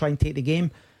numbers. We're going to try and take the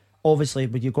game. Obviously,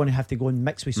 but you're going to have to go and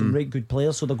mix with some right good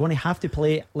players, so they're going to have to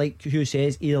play, like Hugh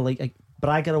says, either like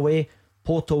Braga away,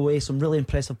 Porto away, some really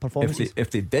impressive performances.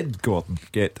 If they did, Gordon,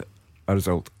 get a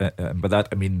result, and by that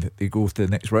I mean they go to the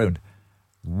next round,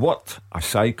 what a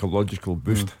psychological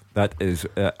boost that is,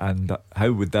 and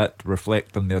how would that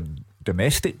reflect on their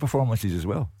domestic performances as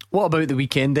well? What about the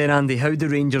weekend then, Andy? How do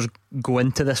Rangers go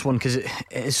into this one? Because it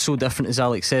is so different, as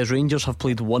Alex says. Rangers have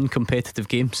played 1 competitive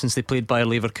game since they played Bayer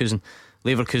Leverkusen.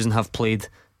 Leverkusen have played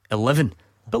 11,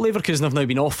 but Leverkusen have now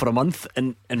been off for a month,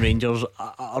 and Rangers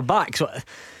are back. So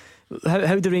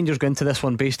how do Rangers go into this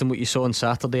one based on what you saw on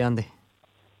Saturday, Andy?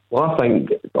 Well, I think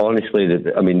honestly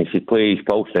that, if you play his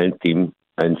full strength team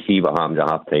and see what happens at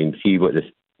half time, see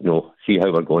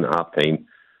how we're going at half time,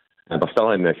 and we're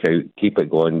still having a shout, keep it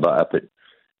going. But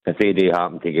if they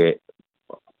happen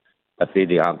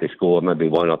to score maybe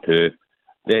 1 or 2,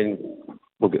 then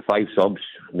we'll get 5 subs.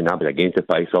 I'd be against the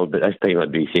 5 subs, but this time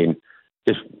I'd be saying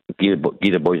just give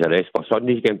the boys a rest for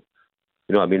Sunday's game.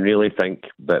 Really think,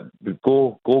 but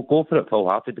go for it full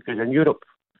hearted, because in Europe,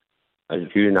 as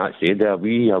Hugh and that said there,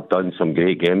 we have done some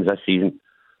great games this season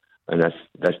and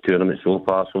this tournament so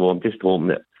far. So I'm just hoping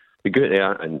that we go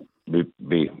there and we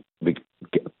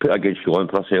put a good show on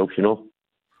for ourselves.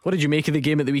 What did you make of the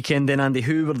game at the weekend then, Andy?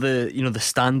 Who were the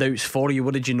standouts for you?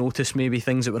 What did you notice? Maybe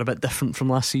things that were a bit different from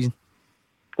last season?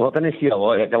 Well, I didn't see a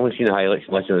lot. I've only seen the highlights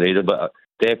and listened to the radio, but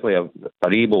definitely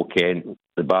Aribo, Kent,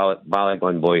 the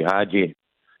Balogun boy, Hadji.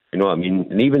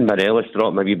 And even Morelos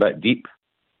dropped maybe a bit deep.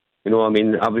 I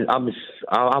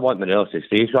want Morelos to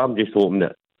stay, so I'm just hoping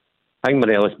that hang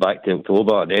Morelos back to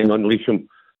October and then unleash him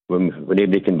when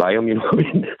nobody can buy him.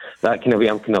 That kind of way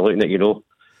I'm kind of looking at.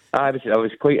 I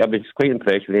was quite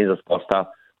impressed with Rangers first half.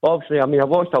 Obviously, I've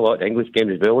watched a lot of English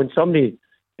games as well, and somebody,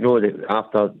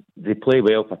 after they play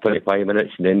well for 25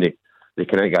 minutes and then they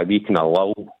kind of get a wee kind of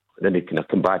lull, and then they kind of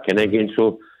come back in again.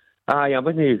 So I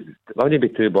wouldn't be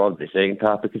too bothered with the second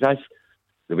half, because that's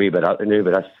the way we're at now.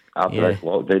 But that's after this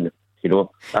lockdown,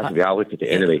 that's the way I look at it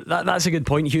anyway. That's a good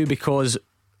point, Hugh, because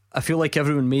I feel like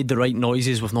everyone made the right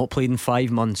noises. We've not played in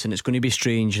 5 months, and it's going to be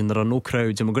strange, and there are no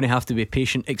crowds, and we're going to have to be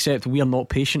patient. Except we are not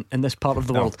patient in this part of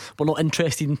the world. We're not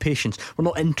interested in patience. We're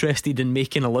not interested in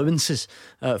making allowances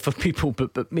for people.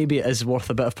 But maybe it is worth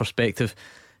a bit of perspective.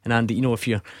 And Andy, if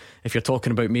you're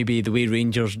talking about maybe the way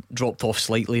Rangers dropped off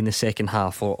slightly in the second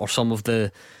half, or some of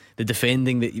the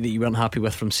defending that you weren't happy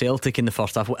with from Celtic in the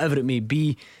first half, whatever it may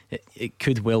be, it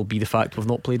could well be the fact we've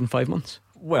not played in 5 months.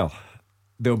 Well,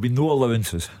 there'll be no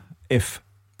allowances if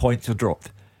points are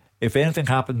dropped. If anything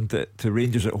happened to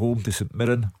Rangers at home to St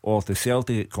Mirren or to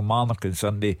Celtic at Kilmarnock on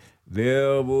Sunday,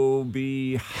 there will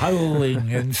be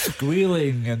howling and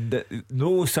squealing, and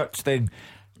no such thing.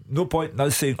 No point in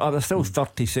us saying, there's still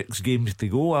 36 games to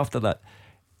go after that.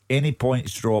 Any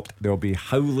points dropped, there'll be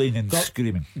howling and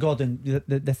screaming. Gordon,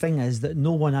 the thing is that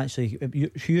no one actually,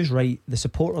 Hugh's right, the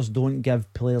supporters don't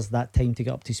give players that time to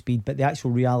get up to speed, but the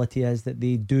actual reality is that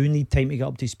they do need time to get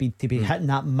up to speed to be hitting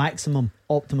that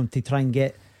optimum to try and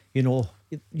get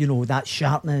that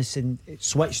sharpness and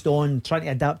switched on, trying to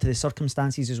adapt to the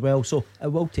circumstances as well. So it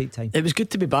will take time. It was good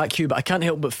to be back, Hugh, but I can't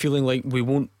help but feeling like we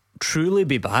won't truly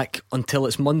be back until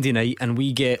it's Monday night and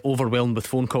we get overwhelmed with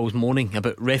phone calls moaning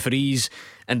about referees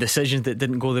and decisions that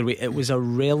didn't go their way. It was a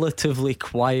relatively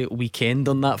quiet weekend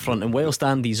on that front, and whilst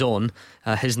Andy's on,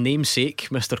 his namesake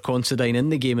Mr. Considine in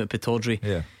the game at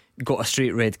Pittodrie got a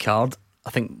straight red card. I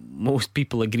think most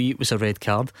people agree it was a red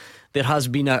card. There has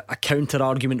been a counter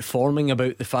argument forming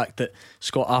about the fact that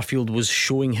Scott Arfield was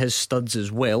showing his studs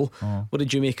as well. What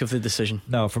did you make of the decision?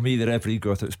 No, for me the referee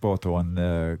got it spot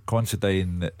on.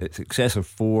 Considine, it's excessive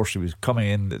force. He was coming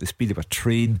in at the speed of a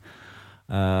train,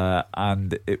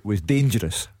 and it was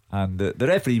dangerous, and the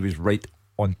referee was right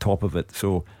on top of it.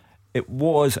 So it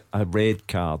was a red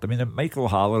card. I mean, Michael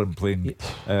Halloran playing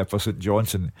for St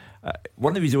Johnstone,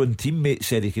 one of his own teammates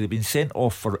said he could have been sent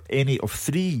off for any of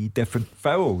 3 different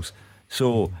fouls.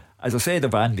 So, as I said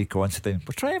of Andy Considine,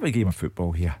 we're trying to have a game of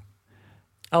football here.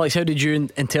 Alex, how did you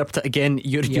interpret it? Again,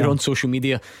 you're on social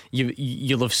media,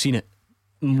 you'll have seen it.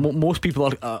 Most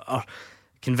people are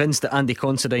convinced that Andy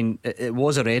Considine, it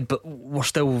was a red, but we're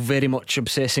still very much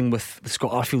obsessing with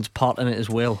Scott Arfield's part in it as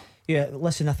well. Yeah,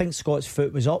 listen, I think Scott's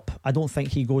foot was up. I don't think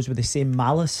he goes with the same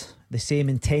malice, the same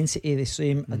intensity, the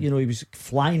same, he was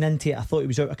flying into it. I thought he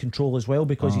was out of control as well,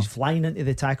 because he's flying into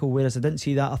the tackle, whereas I didn't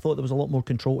see that. I thought there was a lot more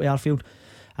control to Arfield.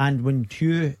 And when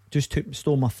Hugh just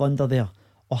stole my thunder there,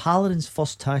 O'Halloran's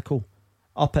first tackle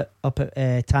up at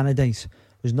Tannadice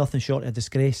was nothing short of a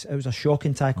disgrace. It was a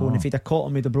shocking tackle, and if he'd have caught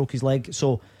him, he'd have broke his leg.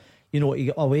 So, he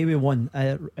got away with one,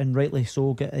 and rightly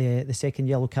so, get the second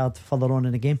yellow card further on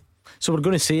in the game. So we're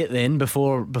going to say it then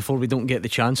before we don't get the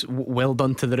chance. Well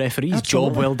done to the referees. Absolutely.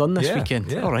 Job well done this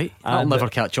weekend. Alright, I'll never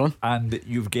catch on. And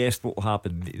you've guessed what will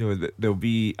happen. There'll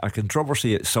be a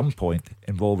controversy at some point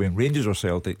involving Rangers or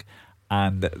Celtic,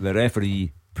 and the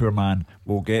referee, poor man,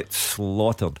 will get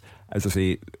slaughtered. As I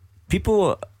say,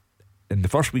 people in the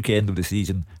first weekend of the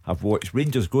season have watched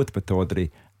Rangers go to Pittodrie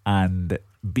and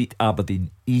beat Aberdeen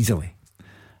easily.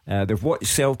 They've watched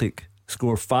Celtic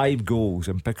score 5 goals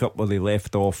and pick up where they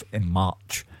left off in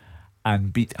March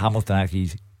and beat Hamilton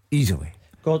Accies easily.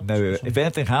 Now, if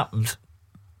anything happens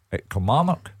at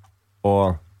Kilmarnock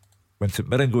or when St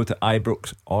Mirren go to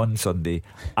Ibrox on Sunday,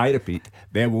 I repeat,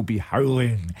 there will be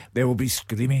howling, there will be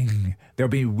screaming, there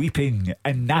will be weeping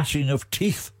and gnashing of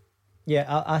teeth.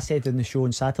 Yeah, I said in the show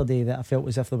on Saturday that I felt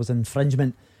as if there was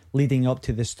infringement leading up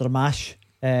to the Stramash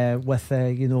but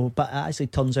it actually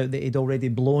turns out that he'd already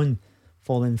blown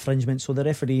for infringement, so the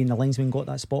referee and the linesman got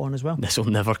that spot on as well. This will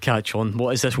never catch on.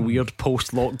 What is this weird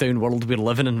post-lockdown world we're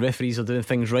living in? Referees are doing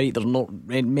things right. There are not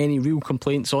many real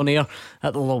complaints on air.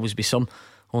 There'll always be some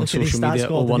on social media.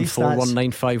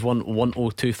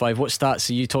 01419511025. What stats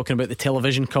are you talking about? The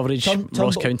television coverage.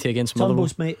 Ross County against Motherwell.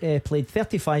 Turnbull's played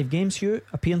 35 games, Hugh.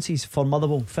 Appearances for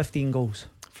Motherwell, 15 goals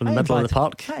from the middle of the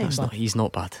park. He's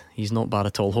not bad. He's not bad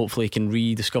at all. Hopefully he can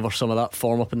rediscover some of that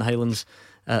form up in the Highlands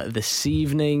this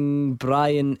evening.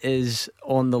 Brian is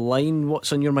on the line.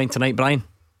 What's on your mind tonight, Brian?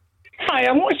 Hi,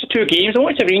 I watched the 2 games. I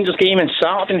watched the Rangers game on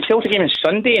Saturday and the Celtic game on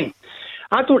Sunday, and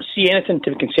I don't see anything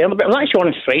to be concerned about. I'm actually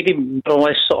on Friday, more or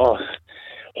less, sort of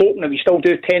hoping that we still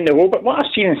do 10 in a row. But what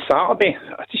I've seen on Saturday,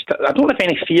 I don't have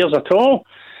any fears at all.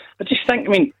 I just think,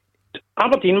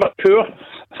 Aberdeen were poor,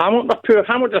 Hamilton were poor.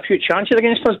 Hamilton had a few chances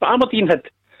against us, but Aberdeen had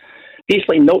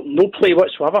basically no play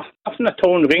whatsoever. Nothing at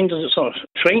all in the Rangers that sort of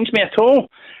frightens me at all.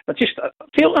 I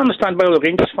fail to understand why all the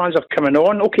Rangers fans are coming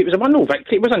on. Okay, it was a 1-0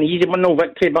 victory. It was an easy 1-0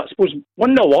 victory, but I suppose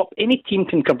 1-0 up, any team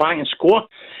can come back and score.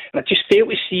 And I just fail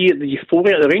to see the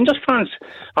euphoria of the Rangers fans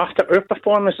after our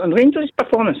performance and Rangers'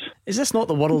 performance. Is this not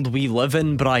the world we live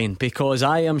in, Brian? Because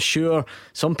I am sure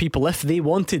some people, if they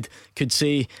wanted, could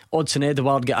say Odsonne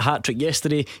Edouard got a hat-trick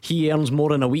yesterday, he earns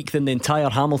more in a week than the entire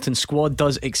Hamilton squad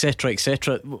does, etc,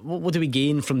 etc. What do we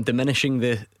gain from diminishing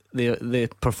the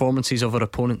performances of our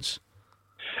opponents?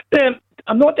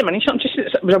 I'm not diminishing.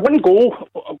 It was a one goal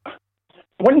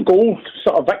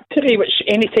sort of victory, which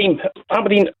any time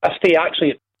Aberdeen, if they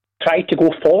actually tried to go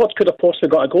forward, could have possibly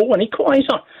got a goal, an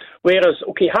equaliser. Whereas,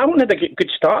 Hamilton had a good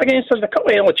start against us, a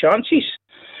couple of early chances.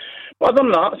 But other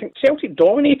than that, I think Celtic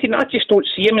dominated, and I just don't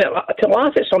see him. To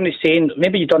laugh at somebody saying,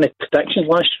 maybe you've done the predictions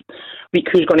last week,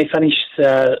 who's going to finish 1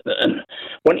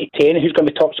 to 10, who's going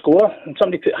to be top scorer, and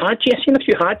somebody put Hadji. I've seen a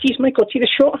few Hadjis, Michael. See the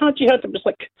shot Hadji had? It was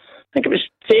I think it was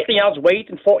 30 yards wide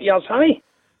and 40 yards high.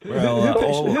 Well,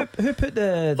 who put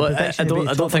the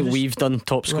I don't think we've done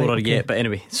top scorer yet, but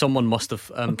anyway, someone must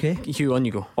have. Hugh, on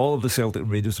you go. All of the Celtic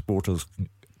and Rangers supporters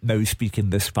now speak in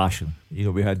this fashion. You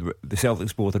know, we had the Celtic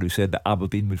supporter who said that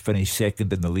Aberdeen would finish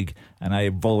second in the league, and I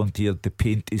volunteered to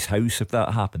paint his house if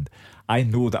that happened. I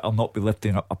know that I'll not be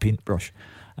lifting up a paintbrush.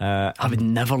 I would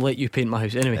never let you paint my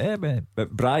house anyway. Yeah,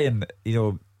 but Brian, you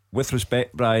know, with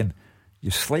respect, Brian,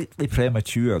 you're slightly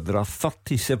premature. There are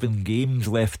 37 games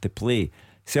left to play.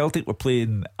 Celtic were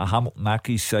playing a Hamilton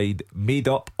Accies side made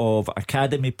up of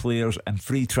academy players and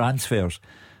free transfers.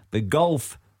 The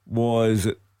gulf was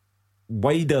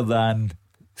wider than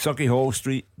Sauchiehall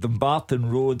Street, Dumbarton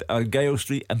Road, Argyle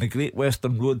Street and the Great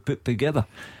Western Road put together.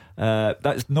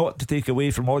 That's not to take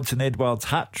away from Odsonne Edouard's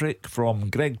hat-trick, from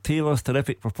Greg Taylor's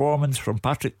terrific performance, from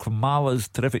Patrick Klimala's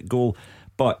terrific goal,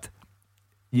 but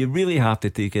you really have to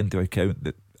take into account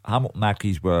that Hamilton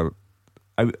Accies were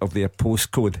out of their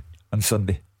postcode on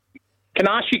Sunday. Can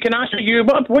I ask you,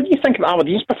 what do you think about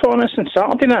Aberdeen's performance on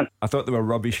Saturday then? I thought they were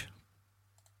rubbish.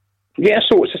 Yeah,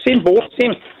 so it's the same boat,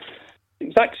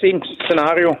 exact same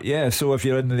scenario. Yeah, so if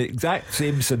you're in the exact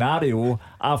same scenario,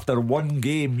 after one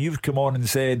game you've come on and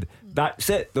said, that's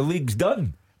it, the league's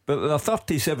done. But there are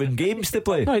 37 games to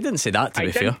play. No, I didn't say that, to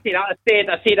be fair. I didn't say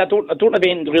that. I said I don't have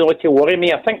anything really to worry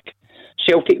me. I think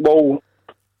Celtic will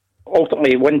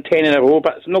ultimately win 10 in a row,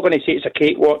 but I'm not going to say it's a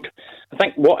cakewalk. I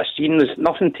think what I've seen is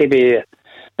nothing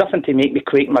to make me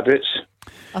quake my boots.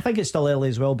 I think it's still early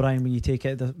as well, Brian, when you take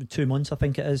it the 2 months. I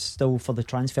think it is still for the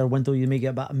transfer window. You may get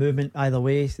a bit of movement either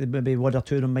way. Maybe one or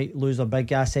two of them might lose their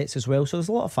big assets as well. So there's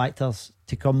a lot of factors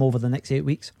to come over the next 8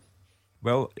 weeks.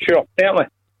 Well, sure, certainly.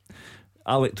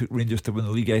 Alec took Rangers to win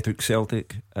the league. I took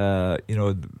Celtic. You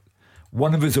know,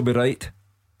 one of us will be right,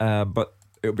 but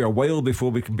it'll be a while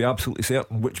before we can be absolutely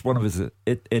certain which one of us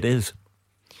it is.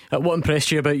 What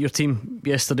impressed you about your team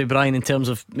yesterday, Brian, in terms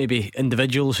of maybe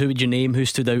individuals? Who would you name? Who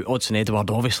stood out? Odsonne Edouard,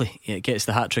 obviously. It gets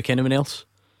the hat-trick. Anyone else?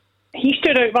 He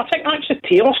stood out, but I think actually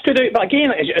Taylor stood out. But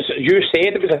again, as you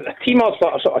said, it was a team of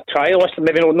sort of trialists,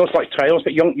 maybe not like trialists,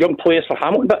 but young players for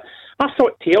Hamilton. But I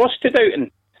thought Taylor stood out,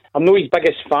 and I'm not his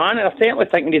biggest fan, and I certainly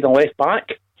think we need a left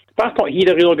back. But I thought he had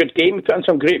a really good game. He put in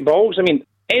some great balls. I mean,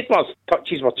 Edouard's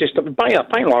touches were just by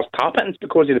and large tap-ins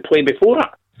because of the play before it.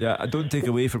 Yeah, I don't take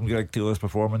away from Greg Taylor's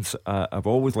performance. I've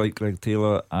always liked Greg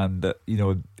Taylor, and you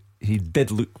know, he did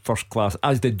look first class,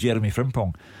 as did Jeremy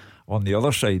Frimpong on the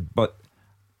other side. But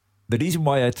the reason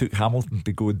why I took Hamilton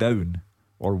to go down,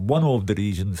 or one of the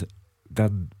reasons,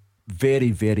 they're very,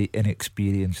 very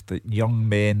inexperienced. The young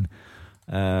men,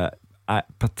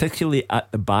 particularly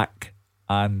at the back,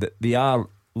 and they are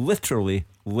literally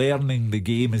learning the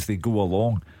game as they go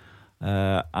along.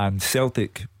 And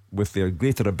Celtic, with their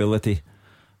greater ability,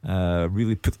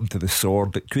 really put them to the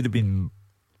sword. It could have been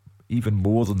even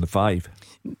more than the 5.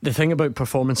 The thing about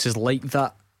performances like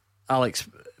that, Alex,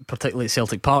 particularly at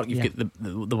Celtic Park, you've got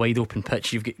the wide open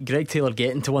pitch. You've got Greg Taylor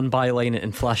getting to one byline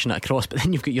and flashing it across, but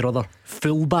then you've got your other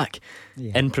full-back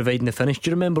in providing the finish.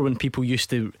 Do you remember when people used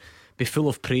to be full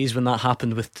of praise when that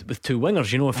happened with two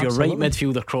wingers? You know, if your right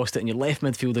midfielder crossed it and your left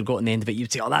midfielder got on the end of it,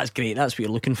 you'd say, oh, that's great, that's what you're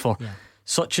looking for.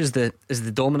 Such is the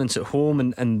dominance at home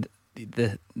and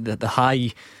the high,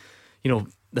 you know,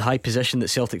 the high position that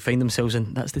Celtic find themselves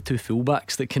in. That's the two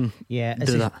fullbacks that can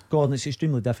do that. Gordon, it's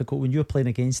extremely difficult when you're playing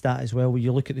against that as well. When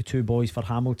you look at the two boys for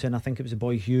Hamilton, I think it was the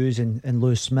boy Hughes and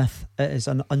Lewis Smith. It is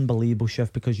an unbelievable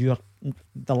shift because you're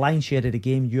the line share of the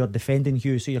game. You're defending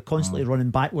Hughes, so you're constantly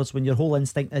running backwards. When your whole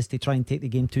instinct is to try and take the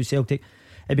game to Celtic,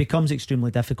 it becomes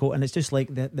extremely difficult, and it's just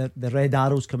like the red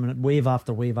arrows coming wave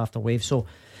after wave after wave. So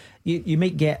you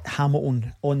might get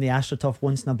Hamilton on the AstroTurf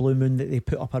once in a blue moon that they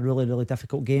put up a really, really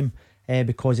difficult game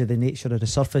because of the nature of the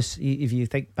surface. If you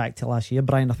think back to last year,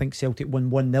 Brian, I think Celtic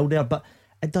won 1-0 there, but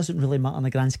it doesn't really matter on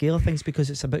the grand scale of things because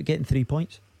it's about getting 3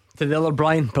 points. To the other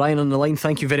Brian on the line,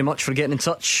 thank you very much for getting in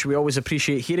touch. We always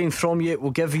appreciate hearing from you.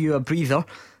 We'll give you a breather,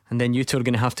 and then you two are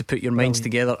going to have to put your minds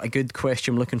together. A good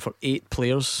question. We're looking for 8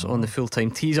 players on the full-time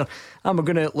teaser, and we're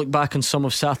going to look back on some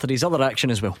of Saturday's other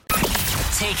action as well.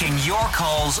 Taking your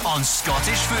calls on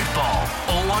Scottish football.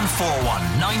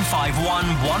 0141 951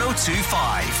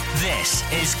 1025. This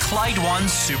is Clyde One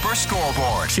Super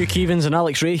Scoreboard. Hugh Keevins and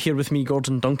Alex Ray here with me,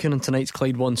 Gordon Duncan, and tonight's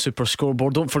Clyde One Super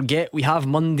Scoreboard. Don't forget, we have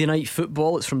Monday night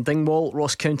football. It's from Dingwall,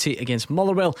 Ross County against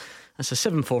Motherwell. It's a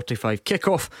 7:45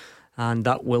 kickoff, and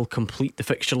that will complete the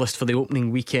fixture list for the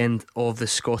opening weekend of the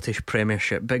Scottish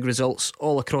Premiership. Big results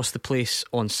all across the place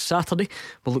on Saturday.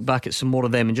 We'll look back at some more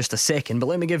of them in just a second, but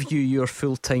let me give you your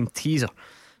full-time teaser.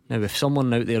 Now, if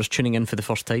someone out there is tuning in for the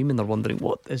first time and they're wondering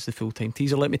what is the full-time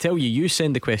teaser, let me tell you, you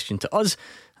send the question to us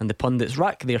and the pundits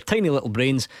rack their tiny little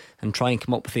brains and try and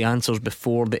come up with the answers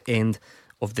before the end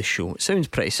of the show. It sounds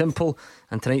pretty simple,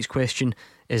 and tonight's question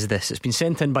is this. It's been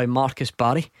sent in by Marcus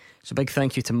Barry, so big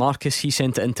thank you to Marcus. He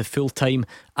sent it into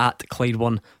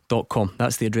fulltime@Clyde1.com.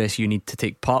 That's the address you need to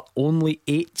take part. Only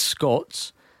 8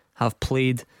 Scots have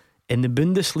played in the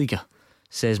Bundesliga,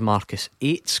 says Marcus.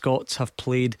 8 Scots have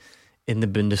played in the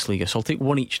Bundesliga, so I'll take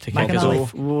one each to kick us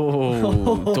off.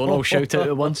 Whoa, don't all shout out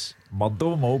at once.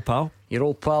 Murdo, my old pal. Your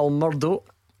old pal Murdo.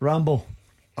 Rambo,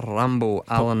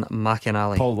 Alan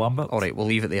McInally. Paul Lambert. Alright, we'll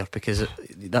leave it there because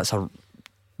that's a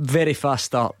very fast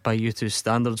start by you two's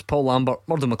standards. Paul Lambert,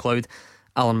 Murdo McLeod,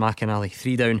 Alan McInally.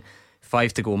 3 down,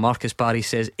 5 to go. Marcus Barry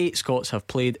says 8 Scots have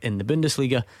played in the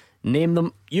Bundesliga. Name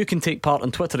them. You can take part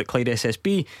on Twitter at Clyde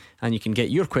SSB, and you can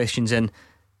get your questions in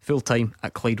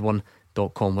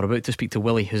fulltime@Clyde1.com. We're about to speak to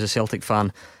Willie, who's a Celtic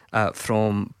fan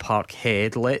from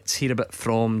Parkhead. Let's hear a bit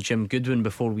from Jim Goodwin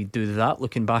before we do that,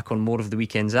 looking back on more of the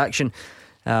weekend's action.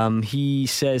 He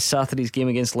says Saturday's game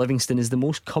against Livingston is the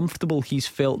most comfortable he's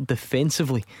felt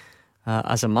defensively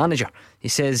as a manager. He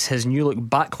says his new look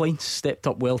backline stepped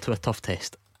up well to a tough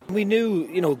test. We knew,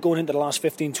 going into the last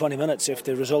 15-20 minutes, if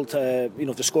the result, if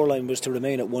the scoreline was to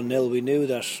remain at 1-0, we knew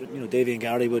that, Davy and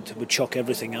Gary would chuck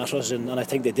everything at us, and I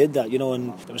think they did that,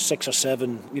 and there was 6 or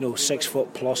 7, 6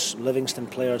 foot plus Livingston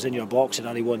players in your box at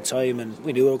any one time, and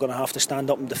we knew we were going to have to stand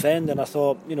up and defend. And I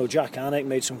thought, Jack Anik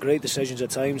made some great decisions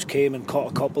at times, came and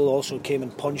caught a couple, also came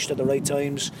and punched at the right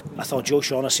times. I thought Joe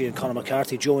Shaughnessy and Conor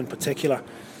McCarthy, Joe in particular,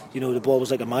 the ball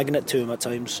was like a magnet to him at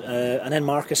times. And then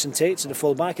Marcus and Tate's at the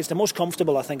full back. It's the most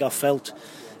comfortable I think I've felt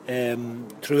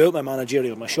throughout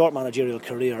my short managerial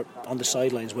career on the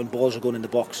sidelines when balls are going in the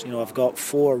box. I've got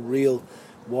 4 real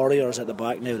warriors at the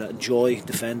back now that enjoy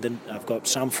defending. I've got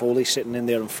Sam Foley sitting in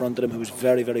there in front of him, who was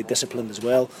very, very disciplined as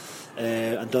well,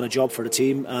 and done a job for the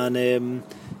team. And a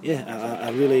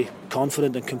really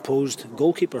confident and composed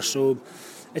goalkeeper. So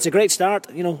it's a great start,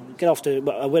 get off to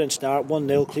a winning start,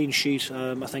 1-0, clean sheet.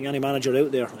 I think any manager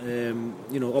out there, up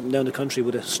and down the country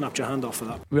would have snapped your hand off for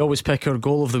that. We always pick our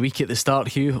goal of the week at the start,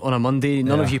 Hugh, on a Monday.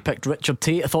 None of you picked Richard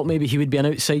Tate. I thought maybe he would be an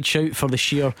outside shout for the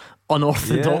sheer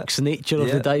unorthodox nature of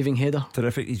the diving header.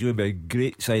 Terrific. He's going to be a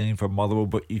great signing for Motherwell,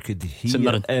 but you could hear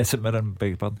St Mirren, beg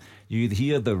your pardon. You could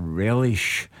hear the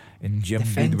relish in Jim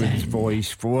Goodwin's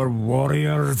voice. 4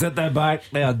 warriors at the back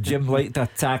there. Jim liked a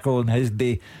tackle in his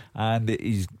day, and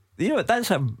he's,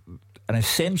 that's an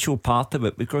essential part of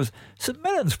it, because St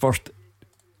Mirren's first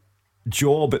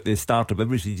job at the start of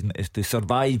every season is to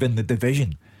survive in the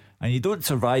division, and you don't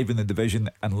survive in the division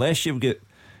unless you've got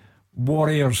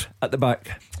warriors at the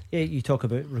back. Yeah, you talk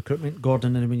about recruitment,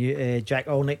 Gordon, and when you Jack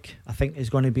Alnick, I think, is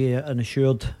going to be an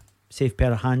assured safe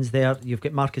pair of hands there. You've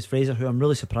got Marcus Fraser, who I'm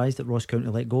really surprised that Ross County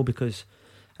let go, because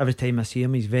every time I see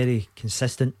him he's very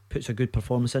consistent, puts a good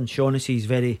performance in. Shaughnessy's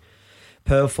very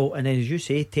powerful, and then as you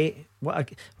say, Tate, when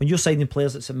you're signing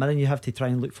players at St Mirren, you have to try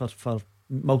and look for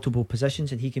multiple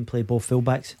positions, and he can play both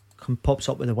fullbacks. Pops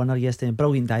up with the winner yesterday,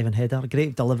 brilliant diving header,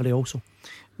 great delivery also.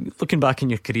 Looking back in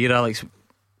your career, Alex,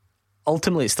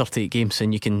 ultimately it's 38 games,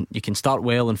 and you can start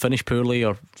well and finish poorly,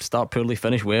 or start poorly,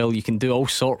 finish well. You can do all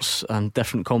sorts and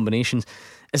different combinations.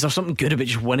 Is there something good about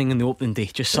just winning in the opening day?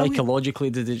 Just psychologically,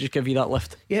 did it just give you that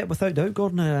lift? Yeah, without doubt,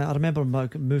 Gordon. I remember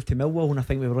I moved to Millwall, and I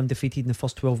think we were undefeated in the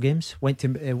first 12 games. Went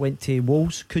to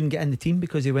Wolves, couldn't get in the team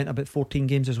because he went about 14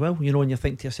 games as well. And you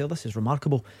think to yourself, this is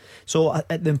remarkable. So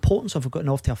the importance of getting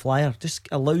off to a flyer just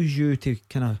allows you to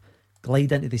kind of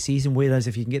glide into the season, whereas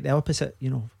if you can get the opposite,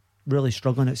 really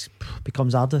struggling, it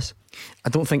becomes arduous. I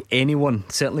don't think anyone,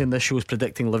 certainly in this show, is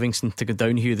predicting Livingston to go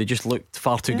down, Hugh. They just looked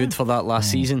far too good for that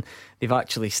last season. They've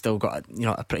actually still got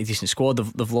a pretty decent squad.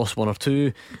 They've lost 1 or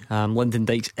 2. Lyndon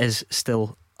Dykes is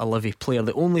still a Livy player.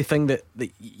 The only thing that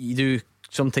you do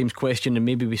sometimes question, and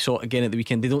maybe we saw it again at the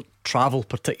weekend, they don't travel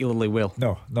particularly well.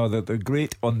 No, they're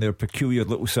great on their peculiar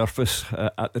little surface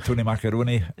at the Tony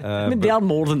Macaroni. They are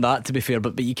more than that, to be fair,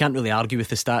 but you can't really argue with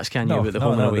the stats, can you, with the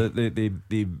home and away?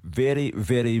 They very,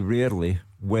 very rarely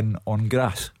win on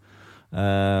grass.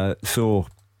 So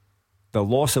the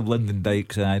loss of Lyndon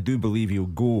Dykes, and I do believe he'll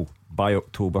go by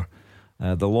October,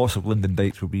 the loss of Lyndon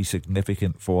Dykes will be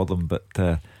significant for them. But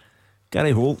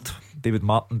Gary Holt, David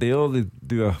Martindale, they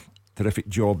do a terrific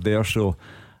job there. So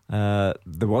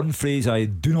the one phrase I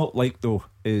do not like, though,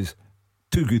 is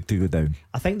too good to go down.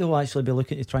 I think they'll actually be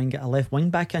looking to try and get a left wing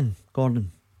back in,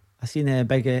 Gordon. I seen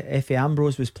big Effie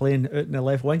Ambrose was playing out in the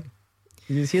left wing.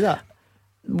 Did you see that?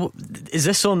 Is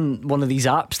this on one of these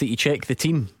apps that you check the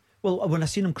team Well, when I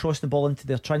seen him crossing the ball into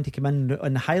there, trying to come in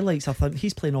on the highlights, I thought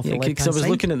he's playing off the left hand side. Because I was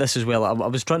looking at this as well. I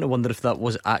was trying to wonder if that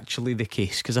was actually the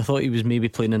case, because I thought he was maybe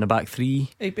playing in a back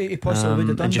three. He possibly would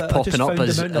have done, and just but popping up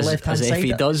as if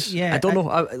he does. Yeah, I don't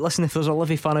know. Listen, if there's a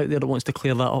Livy fan out there that wants to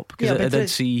clear that up, because I did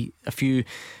see a few.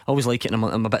 I always like it. And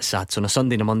I'm a bit sad. So on a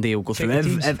Sunday and a Monday, we'll go through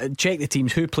check the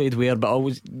teams who played where,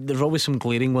 but there's always some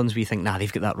glaring ones where you think, nah,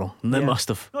 they've got that wrong. And they must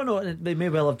have. No, they may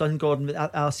well have done, Gordon.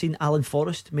 I've seen Alan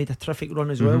Forrest made a terrific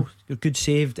run as well. Good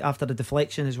save after the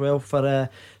deflection as well. So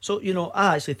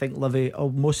I actually think Livy will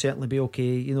most certainly be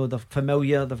okay. They're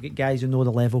familiar. They've got guys who know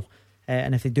the level,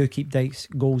 and if they do keep Dyke's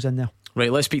goals in there. Right,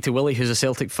 let's speak to Willie, who's a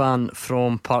Celtic fan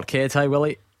from Parkhead. Hi,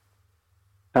 Willie.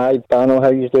 Hi, Daniel.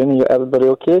 How you doing? Everybody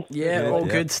okay? Yeah, all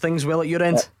good. Things well at your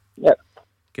end? Yeah.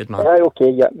 Good man.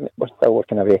 Okay, yeah, we're still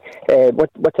working away. What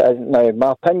it is now,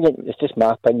 my opinion, it's just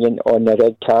my opinion on the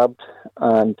red card,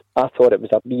 and I thought it was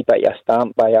a wee bit of a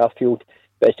stamp by Arfield,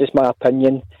 but it's just my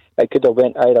opinion. It could have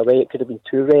went either way. It could have been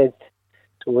 2 reds.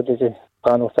 So what does the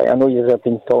panel think? I know you've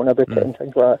been talking about it and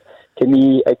things like that. To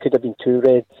me, it could have been 2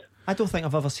 reds. I don't think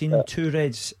I've ever seen 2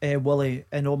 reds, Willie,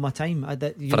 in all my time.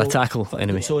 For a tackle,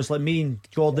 anyway. So it's like me and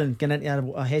Gordon getting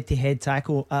into a head-to-head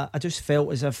tackle. I just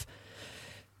felt as if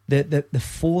the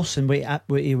force and way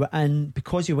he went in,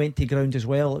 because he went to ground as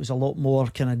well, it was a lot more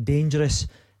kind of dangerous.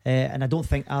 And I don't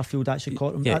think Arfield actually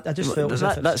caught him. I just felt as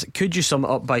if could you sum it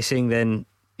up by saying then,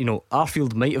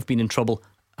 Arfield might have been in trouble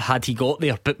had he got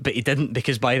there, but he didn't,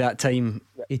 because by that time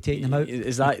he'd taken him out.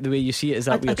 Is that the way you see it? Is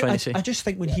that what you're trying to say? I just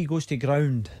think when he goes to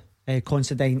ground,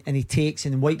 Considine, and he takes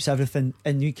and wipes everything,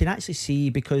 and you can actually see,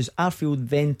 because Arfield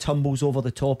then tumbles over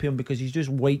the top of him because he's just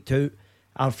wiped out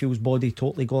Arfield's body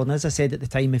totally, Gordon. As I said at the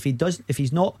time, if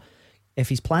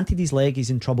he's planted his leg, he's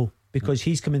in trouble, because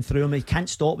he's coming through him. He can't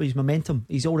stop his momentum.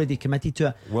 He's already committed to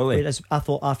it. Whereas I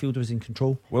thought Arfield was in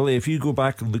control. Willie, if you go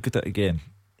back and look at it again,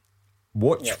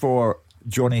 watch for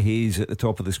Johnny Hayes at the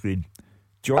top of the screen.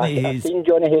 I've seen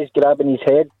Johnny Hayes grabbing his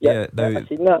head. I've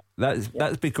seen that.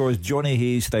 That's because Johnny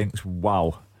Hayes thinks,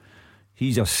 wow,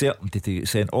 he's a certainty to get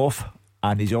sent off,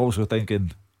 and he's also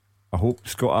thinking, I hope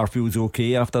Scott Arfield's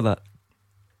okay after that.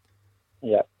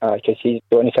 Yeah, because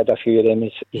Johnny's had a few of them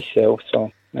himself.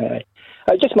 So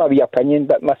it's just my wee opinion.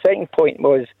 But my second point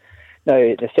was, now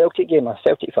the Celtic game, I'm a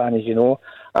Celtic fan, as you know,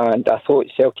 and I thought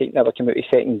Celtic never came out of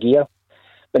second gear.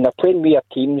 When they're playing weird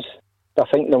teams, I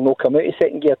think they'll not come out of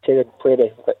second gear to play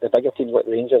the bigger teams like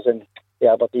the Rangers and the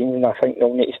Aberdeen, and I think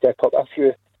they'll need to step up a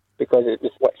few, because it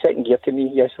was second gear to me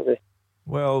yesterday.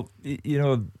 Well,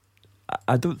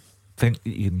 I don't think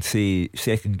you can say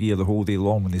second gear the whole day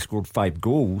long when they scored 5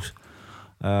 goals.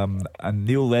 And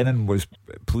Neil Lennon was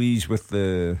pleased with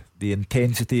the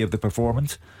intensity of the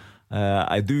performance.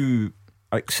 I do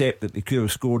accept that they could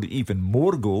have scored even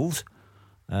more goals,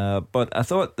 but I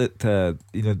thought that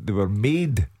they were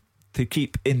made to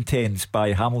keep intense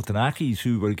by Hamilton Accies,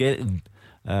 who were getting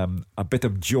a bit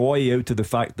of joy out of the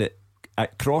fact that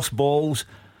at cross balls,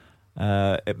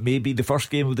 it may be the first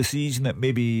game of the season, it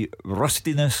may be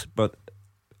rustiness, but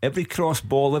every cross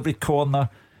ball, every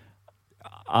corner,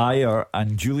 Ayer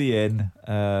and Julien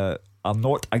are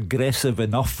not aggressive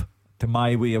enough to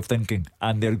my way of thinking,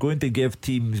 and they're going to give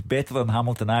teams better than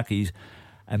Hamilton Accies,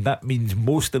 and that means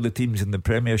most of the teams in the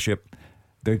Premiership,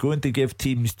 they're going to give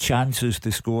teams chances to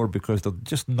score because they're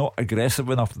just not aggressive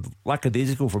enough.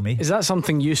 Lackadaisical for me. Is that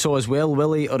something you saw as well,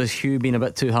 Willie, or has Hugh been a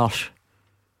bit too harsh?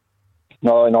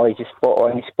 No, he's just spot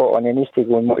on. He needs to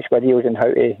go and watch videos on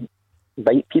how to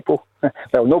bite people.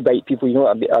 Well, no bite people,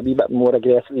 a wee bit more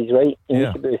aggressive. He's right. He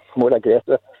needs to be more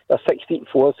aggressive. They're 6'4",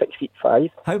 6'5".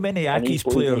 How many Accies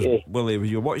players, Willie, when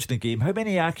you're watching the game, how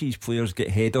many Accies players get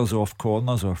headers off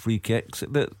corners or free kicks?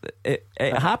 It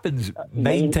happens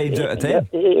 9 times out of 10.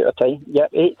 8 out of 10. Yep,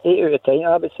 8 out of 10,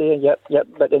 I would say. Yep.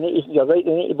 But you're right,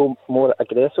 they need to be more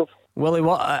aggressive. Willie,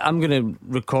 I'm going to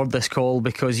record this call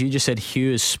because you just said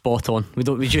Hugh is spot on.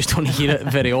 We just don't hear it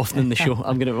very often in the show.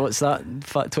 What's that?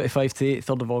 25 to 8,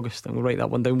 3rd of August. I'm going to write that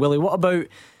one down. Willie, what about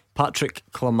Patrick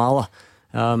Klamala?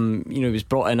 He was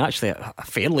brought in actually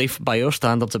fairly, by our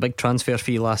standards, a big transfer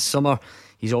fee last summer.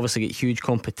 He's obviously got huge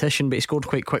competition, but he scored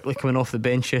quite quickly coming off the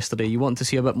bench yesterday. You want to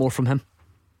see a bit more from him?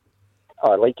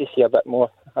 I'd like to see a bit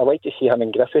more. I'd like to see him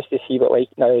in Griffiths to see what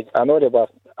now. I know there were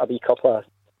a wee couple of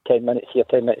 10 minutes here,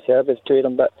 10 minutes there with two of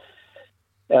them, but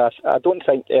I don't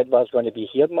think Edouard's going to be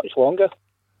here much longer.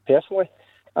 Personally,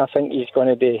 I think he's going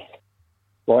to be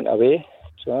going away.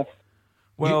 So,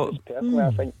 well, personally,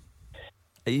 I think.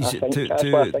 I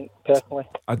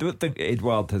don't think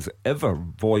Edouard has ever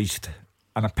voiced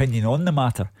an opinion on the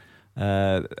matter.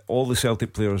 All the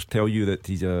Celtic players tell you that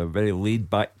he's a very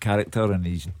laid back character, and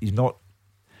he's not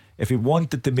if he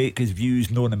wanted to make his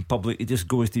views known in public, he just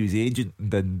goes to his agent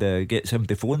and gets him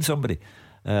to phone somebody.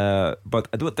 But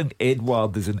I don't think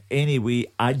Edouard is in any way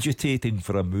agitating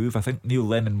for a move. I think Neil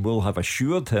Lennon will have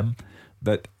assured him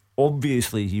that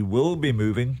obviously he will be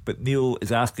moving, but Neil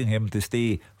is asking him to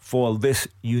stay for this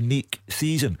unique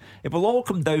season. It will all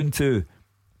come down to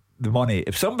the money.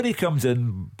 If somebody comes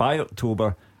in by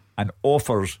October and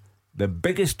offers the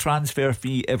biggest transfer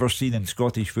fee ever seen in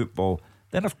Scottish football,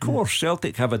 then of course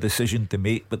Celtic have a decision to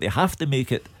make, but they have to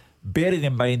make it bearing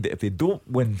in mind that if they don't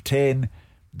win 10,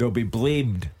 they'll be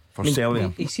blamed for selling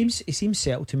him. He seems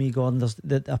settled to me, Gordon.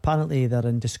 Apparently they're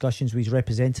in discussions with his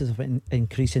representative of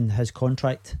increasing his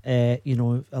contract, a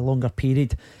longer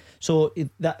period. So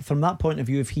that, from that point of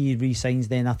view, if he re-signs,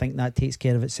 then I think that takes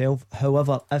care of itself.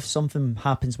 However, if something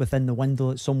happens within the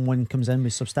window, that someone comes in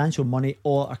with substantial money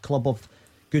or a club of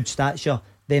good stature,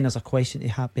 then there's a question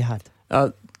to be had.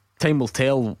 Time will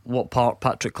tell what part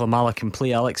Patrick Klimala can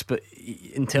play, Alex, but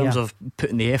in terms of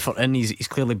putting the effort in, he's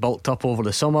clearly bulked up over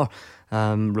the summer.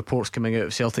 Reports coming out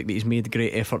of Celtic that he's made a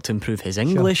great effort to improve his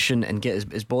English and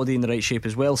get his body in the right shape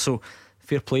as well. So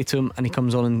fair play to him, and he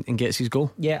comes on and gets his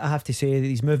goal. Yeah, I have to say that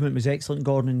his movement was excellent.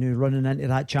 Gordon knew running into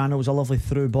that channel was a lovely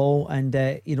through ball, and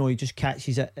he just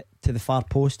catches it to the far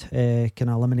post, kind of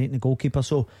eliminating the goalkeeper.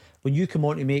 So when you come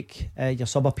on to make your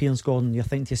sub appearance, Gordon, you're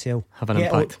thinking to yourself, have an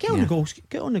impact. Get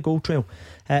on the goal trail.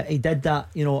 He did that,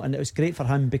 and it was great for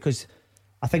him, because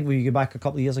I think we go back a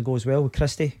couple of years ago as well with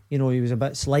Christie, he was a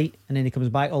bit slight, and then he comes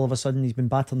back, all of a sudden he's been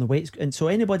battling the weights. And so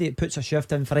anybody that puts a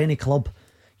shift in for any club,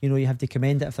 you have to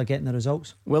commend it if they're getting the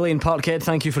results. Willie in Parkhead,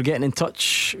 thank you for getting in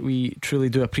touch. We truly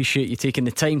do appreciate you taking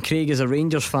the time. Craig is a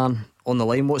Rangers fan on the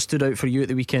line. What stood out for you at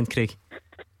the weekend, Craig?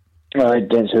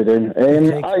 Gents, how doing?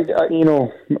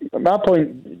 My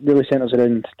point really centres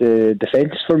around the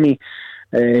defence for me.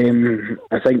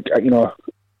 I think at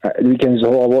the weekend as a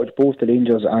whole, I watched both the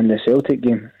Rangers and the Celtic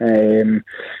game, and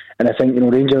I think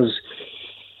Rangers,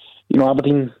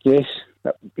 Aberdeen, yes,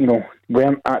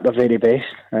 weren't at their very best.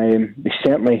 They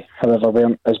certainly, however,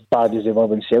 weren't as bad as they were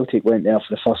when Celtic went there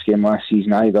for the first game last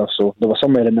season either. So they were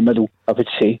somewhere in the middle, I would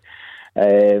say.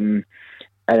 And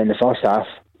in the first half,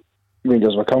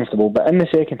 Rangers were comfortable, but in the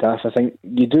second half, I think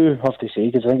you do have to say,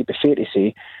 because I think it'd be fair to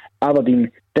say,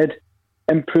 Aberdeen did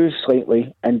improve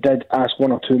slightly and did ask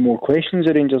one or two more questions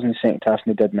of Rangers in the second half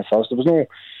than they did in the first. There was no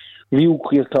real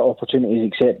clear-cut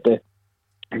opportunities except the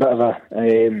bit of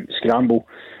a scramble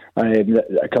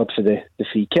that occurred for the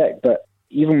free kick. But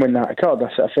even when that occurred,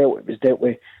 I felt it was dealt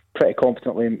with pretty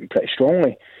competently and pretty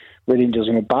strongly with Rangers.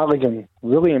 Balogun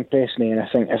really impressed me, and I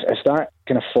think if that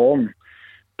kind of form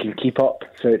can keep up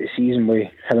throughout the season with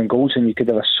him and Goldson, you could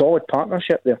have a solid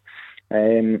partnership there.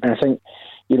 And I think,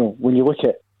 when you look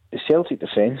at the Celtic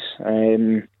defence,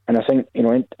 and I think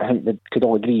they could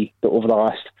all agree that over the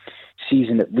last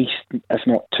season, at least, if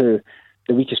not two,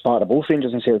 the weakest part of both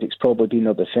Rangers and Celtic's probably been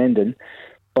their defending.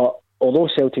 But although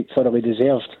Celtic thoroughly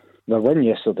deserved their win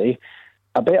yesterday,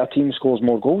 a better team scores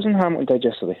more goals than Hamilton did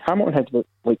yesterday. Hamilton had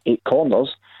like 8 corners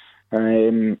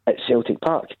at Celtic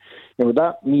Park.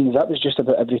 That means that was just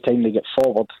about every time they get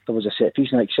forward there was a set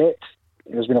piece, and I accept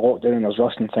there's been a lockdown and there's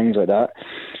rust and things like that.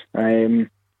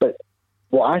 But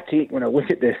what I take when I look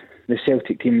at the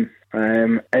Celtic team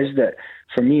is that,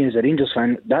 for me as a Rangers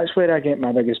fan, that's where I get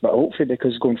my biggest bit of hope for,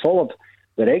 because going forward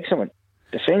they're excellent.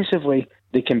 Defensively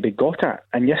they can be got at,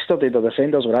 and yesterday the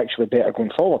defenders were actually better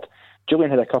going forward.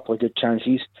 Julian had a couple of good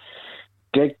chances.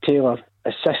 Greg Taylor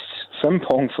assists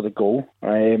Frimpong for the goal,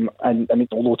 and I mean,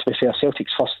 although to be fair,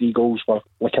 Celtic's first 3 goals were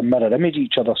like a mirror image of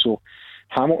each other, so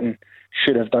Hamilton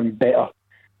should have done better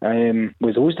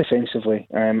with those defensively,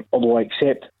 although I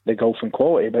accept the golf in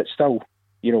quality, but still,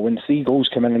 when 3 goals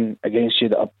come in against you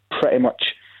that are pretty much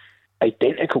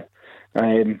identical,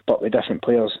 but with different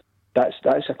players, that's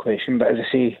a question. But as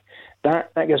I say,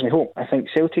 that gives me hope. I think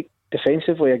Celtic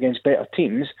defensively against better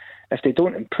teams, if they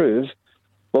don't improve,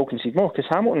 will concede more, because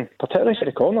Hamilton, particularly for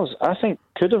the corners, I think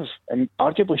could have and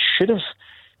arguably should have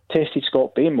tested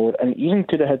Scott Bain more, and even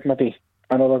could have had maybe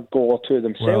another goal or two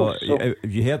themselves. Well,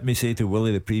 you heard me say to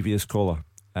Willie, the previous caller,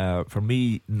 for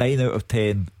me, 9 out of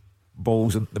 10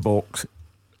 balls into the box,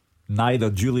 neither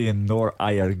Julian nor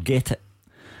Ayer get it,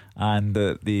 and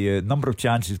the number of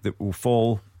chances that will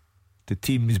fall to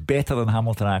teams better than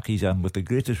Hamilton Accies, and with the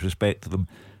greatest respect to them,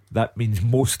 that means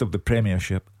most of the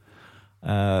Premiership.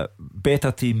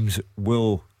 Better teams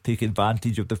will take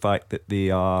advantage of the fact that they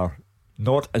are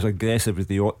not as aggressive as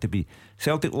they ought to be.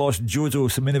 Celtic lost Jozo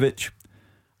Siminovic,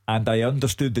 and I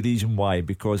understood the reason why,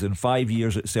 because in 5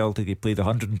 years at Celtic he played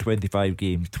 125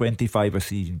 games, 25 a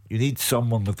season. You need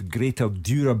someone with greater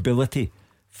durability,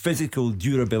 physical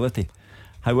durability.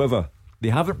 However, They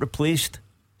haven't replaced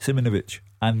Simonovic,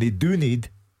 and they do need,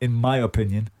 in my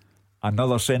opinion,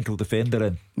 another central defender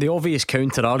in. The obvious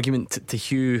counter argument to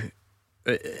Hugh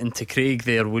and to Craig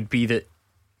there would be that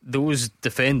those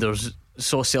defenders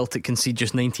saw Celtic concede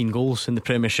just 19 goals in the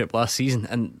Premiership last season,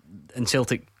 and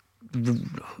Celtic, we're going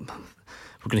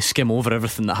to skim over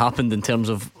everything that happened in terms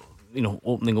of, you know,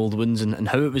 opening old wounds and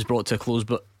how it was brought to a close,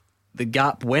 but the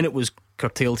gap when it was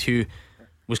curtailed, Hugh,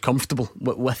 was comfortable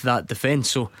with that defence.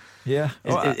 So yeah,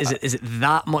 is it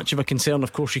that much of a concern?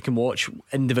 Of course you can watch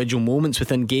individual moments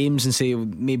within games and say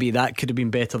maybe that could have been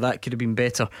better,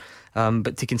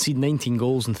 but to concede 19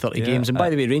 goals in 30 games, and by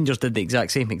the way, Rangers did the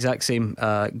exact same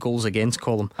goals against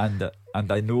column, and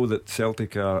I know that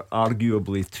Celtic are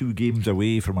arguably 2 games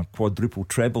away from a quadruple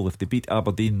treble. If they beat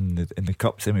Aberdeen in the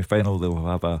Cup semi-final, they'll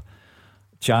have a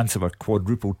chance of a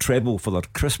quadruple treble for their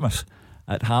Christmas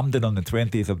at Hampden on the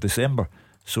 20th of December.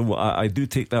 So I do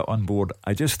take that on board.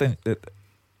 I just think that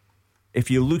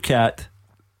if you look at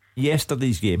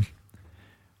yesterday's game,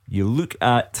 you look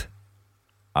at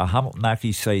a Hamilton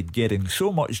Accies side getting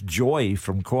so much joy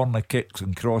from corner kicks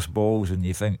and cross balls, and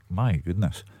you think, my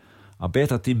goodness, a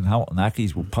better team than Hamilton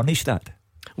Accies will punish that.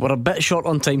 We're a bit short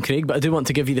on time, Craig, but I do want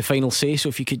to give you the final say, so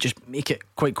if you could just make it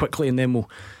quite quickly and then we'll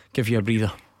give you a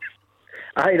breather.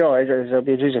 I know, I'll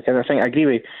be as I can. I think I agree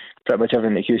with pretty much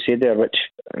everything that Hugh said there, which,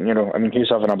 you know, I mean, Hugh's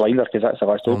having a blinder because that's the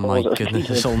last 2 Oh my goodness,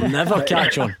 this will never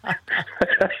catch on.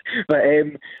 But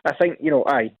I think, you know,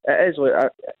 it is.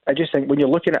 I just think when you're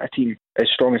looking at a team as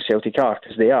strong as Celtic are,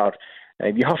 because they are,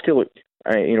 you have to look,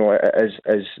 you know, as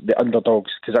the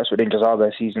underdogs, because that's what Rangers are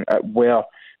this season, at where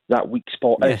that weak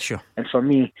spot is. Yeah, sure. And for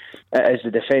me, it is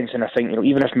the defence. And I think, you know,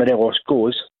 even if Morelos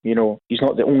goes, you know, he's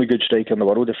not the only good striker in the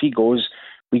world. If he goes,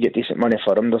 we get decent money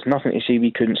for him. There's nothing to say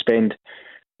we couldn't spend,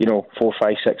 you know, 4,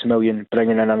 5, 6 million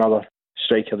bringing in another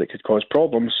striker that could cause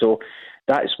problems. So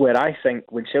that's where I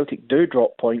think when Celtic do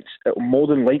drop points, it will more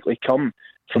than likely come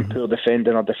from poor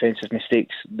defending or defensive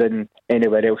mistakes than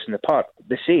anywhere else in the park.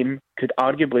 The same could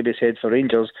arguably be said for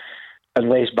Rangers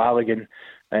unless Balogun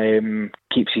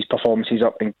keeps his performances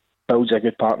up and builds a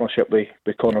good partnership with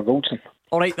Connor Goldson.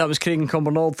 Alright, that was Craig and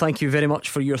Cumbernauld. Thank you very much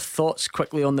for your thoughts.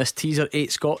 Quickly on this teaser,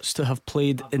 8 Scots to have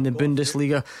played in the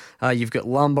Bundesliga. You've got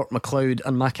Lambert, McLeod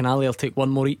and McInally. I'll take one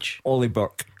more each. Ollie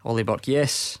Burke,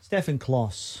 yes. Stephen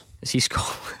Kloss. Is he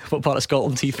what part of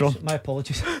Scotland is he from? My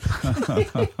apologies.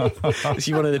 Is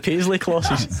he one of the Paisley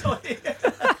Closses? Sorry.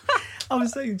 I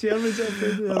was thinking German.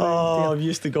 I'm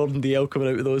used to Gordon Dalziel coming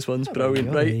out with those ones.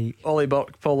 Brilliant. Right, Ollie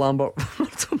Burke, Paul Lambert,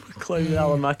 McLeod,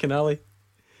 Alan McInally.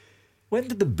 When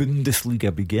did the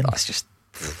Bundesliga begin? That's just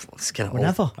it's kind of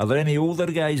whenever. Are there any older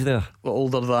guys there?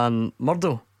 Older than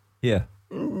Murdo? Yeah.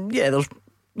 There's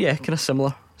kind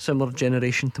of similar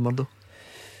generation to Murdo.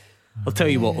 I'll tell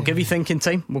you what, we'll give you thinking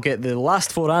time. We'll get the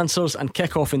last 4 answers and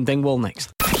kick off in Dingwall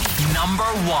next. Number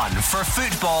 1 for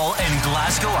football in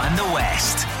Glasgow and the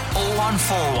West.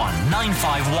 0141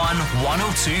 951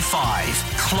 1025.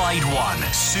 Clyde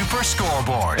 1 Super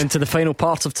Scoreboard. Into the final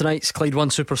part of tonight's Clyde 1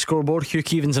 Super Scoreboard. Hugh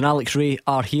Keevins and Alex Ray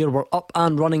are here. We're up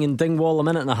and running in Dingwall. A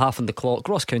minute and a half on the clock.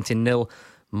 Ross County 0,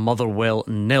 Motherwell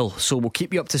 0. So we'll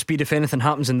keep you up to speed if anything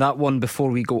happens in that one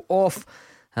before we go off.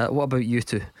 What about you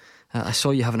two? I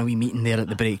saw you having a wee meeting there at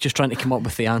the break, just trying to come up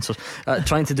with the answers,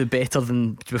 trying to do better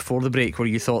than before the break, where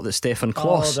you thought that Stefan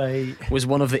Kloss was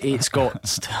one of the 8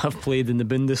 Scots to have played in the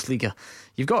Bundesliga.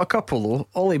 You've got a couple though: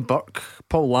 Ollie Burke,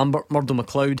 Paul Lambert, Murdo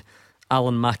McLeod,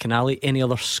 Alan McInally. Any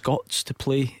other Scots to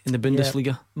play in the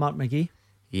Bundesliga? Mark McGee.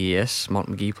 Yes, Mark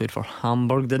McGee played for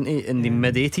Hamburg, didn't he, in the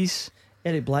mid-80s?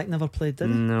 Eric Black never played, did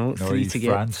he? No, 3 to get.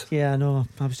 France. Yeah, I know.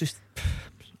 I was just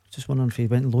wondering if he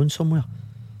went on loan somewhere.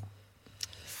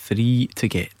 3 to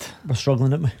get. We're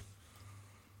struggling, aren't we?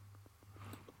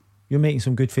 You're making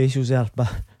some good facials there,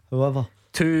 but however,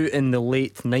 2 in the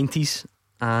late 90s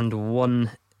and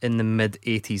 1 in the mid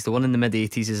 80s. The one in the mid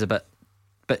 80s is a bit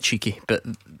cheeky, but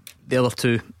the other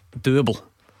 2 doable.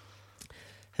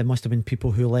 It must have been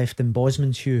people who left in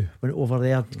Bosman's, Hugh, went over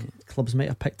there. Clubs might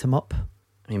have picked him up.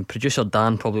 I mean, producer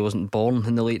Dan probably wasn't born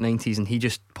in the late 90s, and he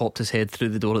just popped his head through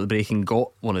the door at the break and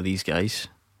got one of these guys.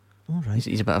 All right.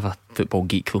 He's a bit of a football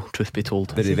geek, though, truth be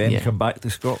told. Did he then come back to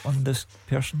Scotland, this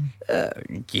person?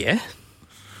 Yeah,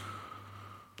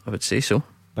 I would say so.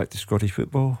 Back to Scottish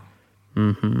football.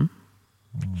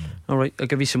 Alright, I'll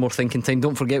give you some more thinking time.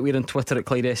 Don't forget we're on Twitter at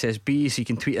Clyde SSB, so you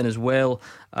can tweet in as well.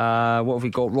 What have we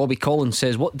got? Robbie Collins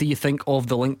says, what do you think of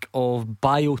the link of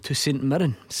Bio to St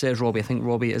Mirren? Says Robbie. I think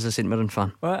Robbie is a St Mirren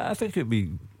fan. Well, I think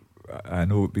I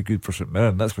know it'd be good for St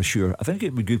Mirren, that's for sure. I think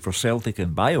it'd be good for Celtic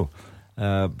and Bio,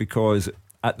 because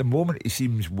at the moment he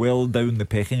seems well down the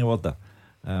pecking order.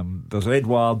 There's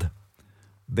Edouard,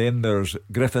 Then there's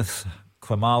Griffiths,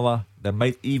 Klimala. There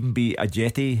might even be a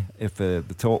Jetty if the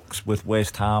talks with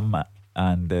West Ham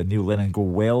and Neil Lennon go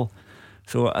well.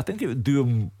 So I think it would do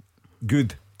him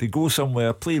good to go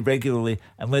somewhere, play regularly,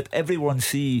 and let everyone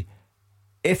see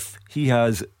if he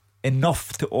has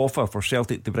enough to offer for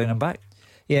Celtic to bring him back.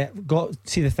 Yeah,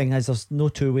 see, the thing is, there's no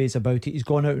two ways about it. He's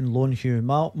gone out on loan, Hugh.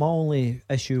 My only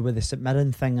issue with the St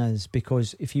Mirren thing is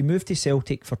because if you move to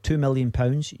Celtic for £2 million,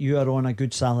 you are on a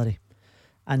good salary,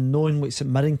 and knowing what St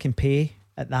Mirren can pay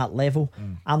at that level,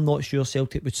 I'm not sure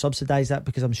Celtic would subsidise that,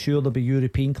 because I'm sure there'll be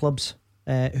European clubs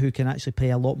who can actually pay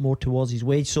a lot more towards his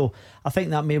wage. So I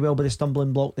think that may well be the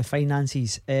stumbling block, the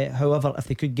finances. However, if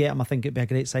they could get him, I think it'd be a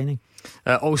great signing.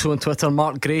 Also on Twitter,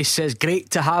 Mark Grace says, great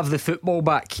to have the football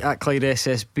back at Clyde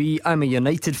SSB. I'm a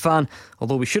United fan,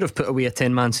 although we should have put away a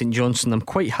 10-man St Johnstone. I'm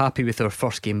quite happy with our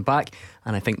first game back,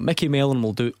 and I think Mickey Mellon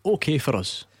will do okay for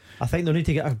us. I think they'll need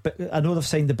to get I know they've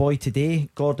signed the boy today,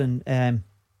 Gordon,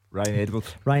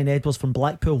 Ryan Edwards from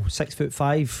Blackpool,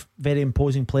 6'5", very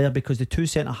imposing player, because the two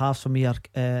centre halves for me are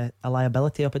a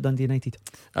liability up at Dundee United.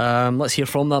 Let's hear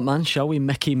from that man, shall we?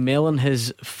 Mickey Mellon,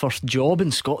 his first job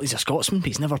in Scotland. He's a Scotsman, but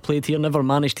he's never played here, never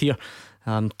managed here.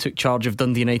 Took charge of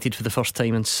Dundee United for the first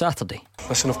time on Saturday.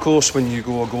 Listen, of course, when you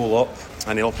go a goal up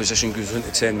and the opposition goes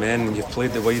into 10 men and you've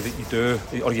played the way that you do,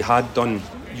 or you had done,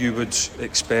 you would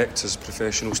expect as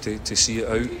professionals to see it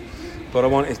out. But I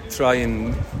want to try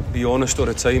and be honest all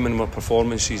the time in my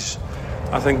performances.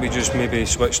 I think we just maybe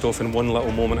switched off in one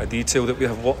little moment of detail that we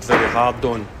have worked very hard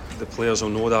on. The players will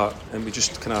know that, and we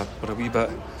just kind of were a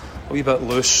wee bit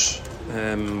loose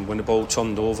when the ball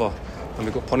turned over, and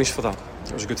we got punished for that.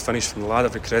 It was a good finish from the lad.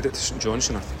 Every credit to St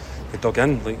Johnstone. They dug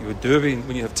in like you would do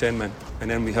when you have 10 men,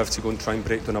 and then we have to go and try and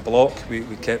break down a block. We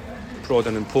kept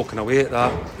prodding and poking away at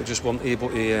that. We just weren't able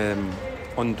to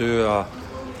undo a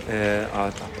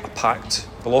packed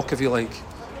block, if you like.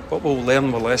 But we'll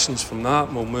learn our lessons from that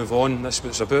and we'll move on. That's what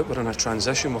it's about. We're in a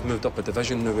transition. We've moved up a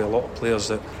division now with a lot of players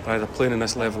that are either playing in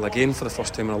this level again for the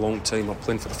first time in a long time or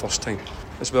playing for the first time,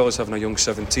 as well as having a young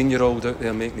 17-year-old out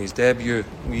there making his debut.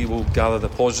 We will gather the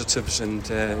positives and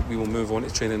we will move on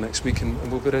to training next week, and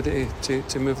we'll be ready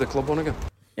to move the club on again.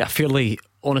 Yeah, fairly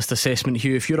honest assessment,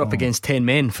 Hugh. If you're up against 10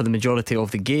 men for the majority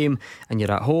of the game and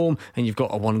you're at home and you've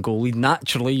got a 1-goal lead,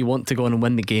 naturally you want to go on and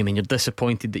win the game, and you're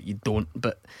disappointed that you don't.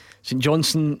 But St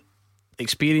Johnstone,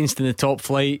 experienced in the top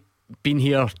flight, been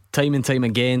here time and time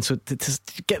again, so to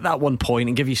get that 1 point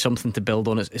and give you something to build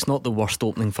on, it's not the worst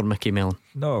opening for Mickey Mellon.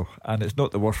 No, and it's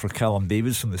not the worst for Callum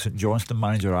Davidson, the St Johnstone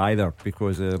manager, either,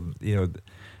 because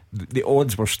the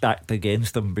odds were stacked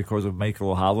against him because of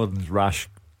Michael O'Halloran's rash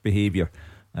behaviour.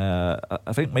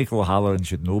 I think Michael O'Halloran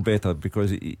should know better, because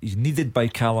he's needed by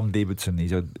Callum Davidson.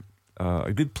 He's a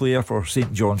good player for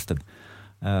St Johnstone,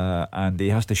 and he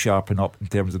has to sharpen up in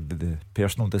terms of the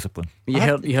personal discipline. You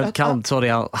heard Callum, sorry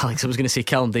Alex, I was going to say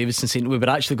Callum Davidson saying we were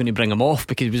actually going to bring him off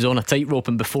because he was on a tightrope,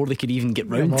 and before they could even get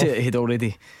round to it, he'd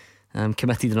already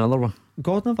committed another one.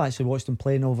 Gordon, I've actually watched him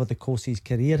playing over the course of his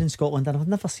career in Scotland, and I've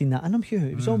never seen that in him, Hugh.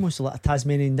 It was almost like a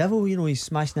Tasmanian devil, he's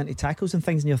smashing into tackles and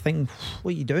things, and you're thinking,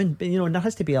 what are you doing? But and there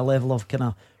has to be a level of kind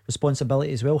of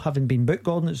responsibility as well. Having been booked,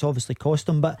 Gordon, it's obviously cost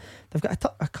them, but they've got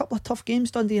a couple of tough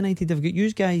games. Dundee United, they've got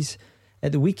used guys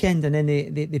at the weekend, and then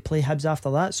they play Hibs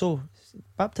after that, so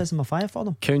baptism of fire for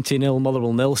them. County 0,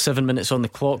 Motherwell 0, 7 minutes on the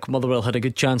clock. Motherwell had a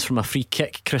good chance from a free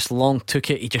kick. Chris Long took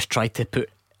it. He just tried to put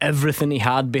everything he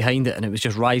had behind it, and it was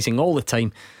just rising all the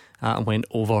time, and went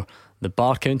over the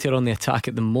bar. County are on the attack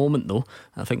at the moment, though.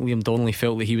 I think Liam Donnelly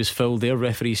felt that he was fouled there.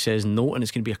 Referee says no, and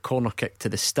it's going to be a corner kick to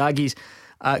the Staggies.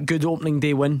 Good opening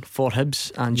day win for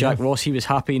Hibs, and Jack Ross, he was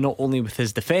happy not only with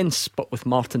his defence but with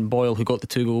Martin Boyle, who got the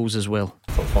 2 goals as well.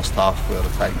 For the first half, where the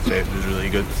attack threat was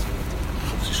really good,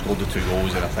 obviously scored the 2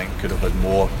 goals, and I think could have had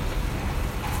more.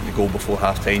 The goal before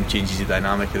half time changes the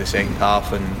dynamic of the second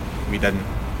half, and we didn't.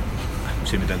 I'm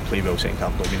saying we didn't play well second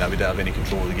half, don't mean that we didn't have any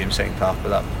control of the game second half, but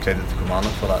that credit to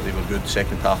Kilmarnock for that. They were good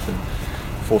second half and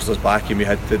forced us back, and we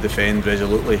had to defend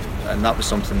resolutely, and that was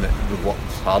something that we worked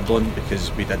hard on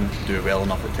because we didn't do it well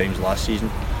enough at times last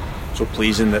season. So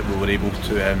pleasing that we were able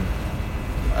to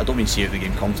I don't mean see out the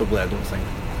game comfortably, I don't think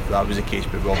that was the case,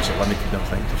 but we obviously limited them, I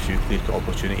think, to a few clear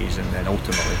opportunities, and then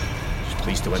ultimately just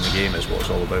pleased to win the game is what it's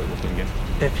all about, opening game.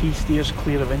 If he steers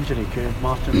clear of injury, could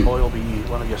Martin Boyle be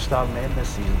one of your star men this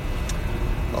season?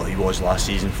 Well, he was last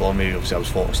season for me. Obviously I was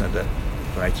fortunate that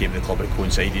when I came to the club it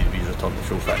coincided with his return to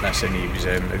full fitness, and he was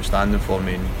outstanding for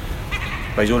me, and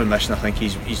by his own admission I think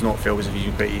he's not felt as if he's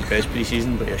been quite his best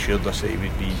pre-season, but he assured us that he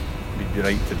would be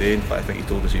right today. In fact I think he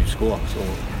told us he would score, so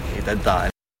he did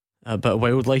that. a bit of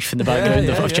wildlife in the background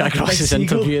of Jack Ross's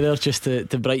interview there, just to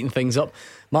brighten things up.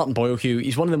 Martin Boyle, Hugh,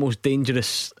 he's one of the most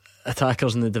dangerous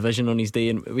attackers in the division on his day,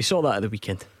 and we saw that at the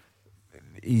weekend.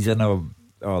 He's in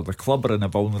the club are in a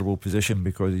vulnerable position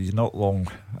because he's not long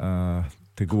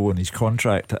to go on his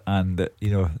contract, and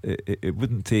it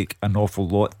wouldn't take an awful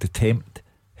lot to tempt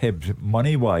Hibs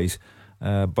money wise,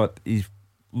 but he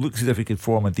looks as if he could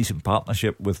form a decent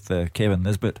partnership with Kevin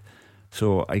Nisbet.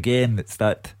 So again, it's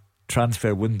that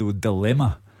transfer window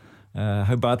dilemma.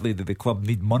 How badly did the club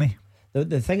need money?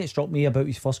 The thing that struck me about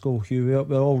his first goal, Hugh,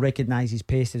 we all recognise his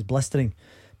pace is blistering,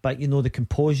 but the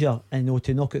composure and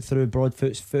to knock it through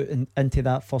Broadfoot's foot and into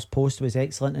that first post was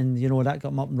excellent, and that got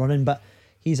him up and running. But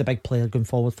he's a big player going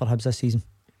forward for Hibs this season.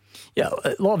 Yeah,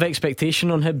 a lot of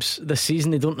expectation on Hibs this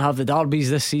season. They don't have the derbies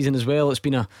this season as well. It's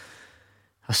been a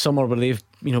summer where they've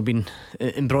been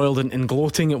embroiled in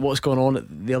gloating at what's going on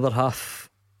at the other half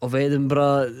of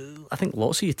Edinburgh. I think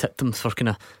lots of you tipped them for kind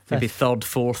of maybe third,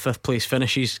 fourth, fifth place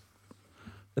finishes.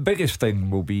 The biggest thing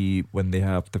will be when they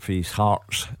have to face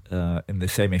Hearts in the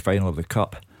semi-final of the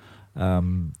Cup.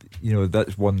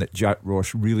 That's one that Jack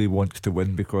Ross really wants to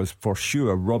win, because for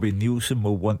sure Robbie Neilson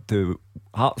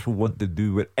Hearts will want to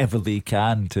do whatever they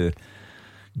can to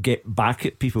get back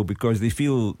at people, because they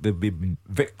feel they've been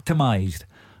victimised.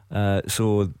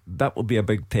 So that will be a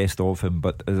big test of him.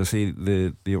 But as I say,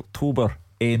 the October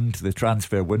end, the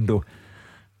transfer window,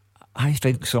 I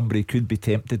think somebody could be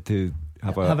tempted to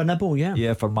have a nibble,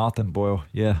 for Martin Boyle,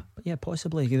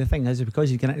 possibly. The thing is,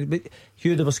 because you can,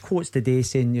 Hugh, there was quotes today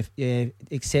saying you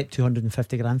accept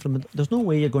 250 grand from him. There's no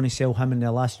way you're going to sell him in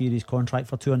the last year of his contract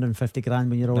for 250 grand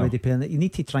when you're already paying it. You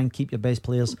need to try and keep your best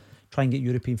players, try and get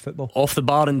European football. Off the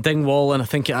bar in Dingwall, and I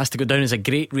think it has to go down as a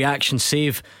great reaction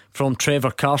save from Trevor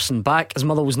Carson. Back, his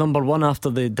mother was number one after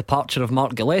the departure of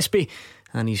Mark Gillespie,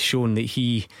 and he's shown that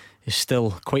he is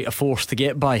still quite a force to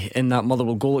get by in that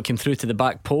Motherwell goal. It came through to the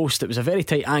back post. It was a very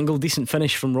tight angle, decent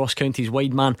finish from Ross County's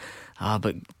wide man,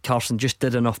 but Carson just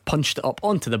did enough, punched it up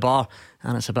onto the bar,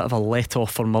 and it's a bit of a let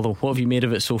off for Motherwell. What have you made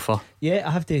of it so far? I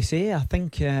have to say, I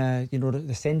think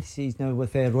the sentences now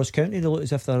with Ross County, they look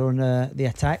as if they're on the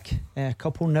attack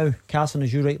couple now. Carson,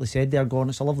 as you rightly said, they're gone.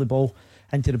 It's a lovely ball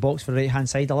into the box for the right hand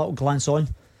side, a little glance on,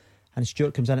 and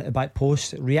Stewart comes in at the back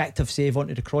post. Reactive save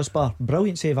onto the crossbar.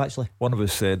 Brilliant save, actually. One of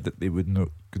us said that they would not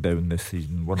go down this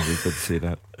season. One of us did say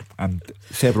that, and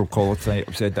several callers tonight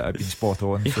have said that I've been spot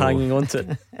on. You're hanging on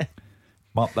to it.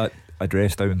 Mark that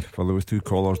address down for those two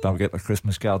callers. They'll get their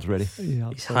Christmas cards ready.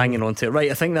 He's hanging on to it. Right,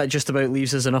 I think that just about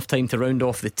leaves us enough time to round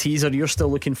off the teaser. You're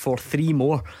still looking for three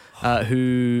more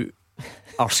who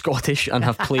are Scottish and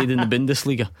have played in the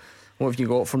Bundesliga. What have you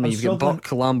got for me? You've got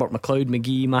Burke, Lambert, McLeod,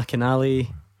 McGee,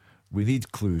 McInally. We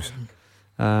need clues.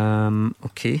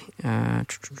 Okay.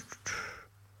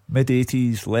 Mid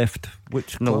 80s, left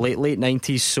which club? No, late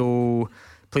 90s. So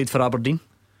played for Aberdeen.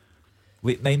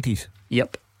 Late 90s.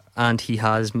 Yep. And he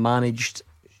has managed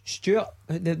Stuart,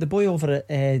 the boy over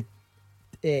at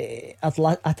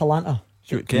Atalanta.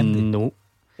 Stuart Kennedy. No.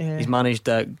 He's managed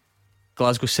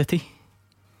Glasgow City.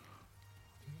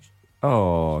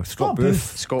 Oh, Scott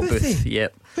Booth. Scott Booth,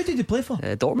 yep. Who did he play for?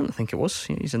 Dortmund, I think it was.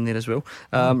 He's in there as well.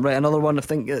 Right, another one. I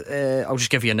think I'll just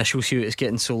give you initials here. It's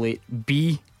getting so late.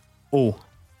 B.O.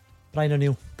 Brian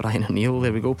O'Neill. Brian O'Neill,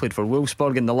 there we go. Played for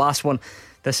Wolfsburg. And the last one,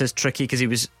 this is tricky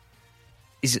because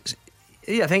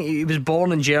I think he was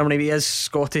born in Germany, but he is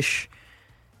Scottish.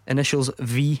 Initials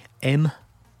VM. I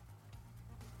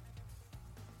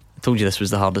told you this was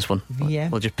the hardest one.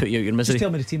 VM. I'll just put you out your misery. Just tell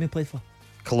me the team he played for.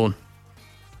 Cologne.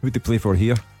 Who'd they play for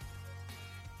here?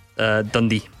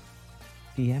 Dundee.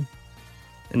 VM.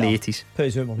 In the 80s.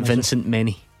 Vincent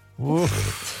Menny.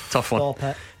 Tough one.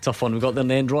 Tough one. We got there in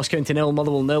the end. Ross County 0,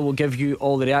 Motherwell 0. We'll give you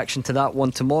all the reaction to that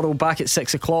one tomorrow. Back at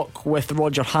 6 o'clock with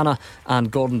Roger Hanna and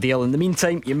Gordon Dale. In the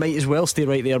meantime, you might as well stay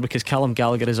right there because Callum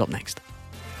Gallagher is up next.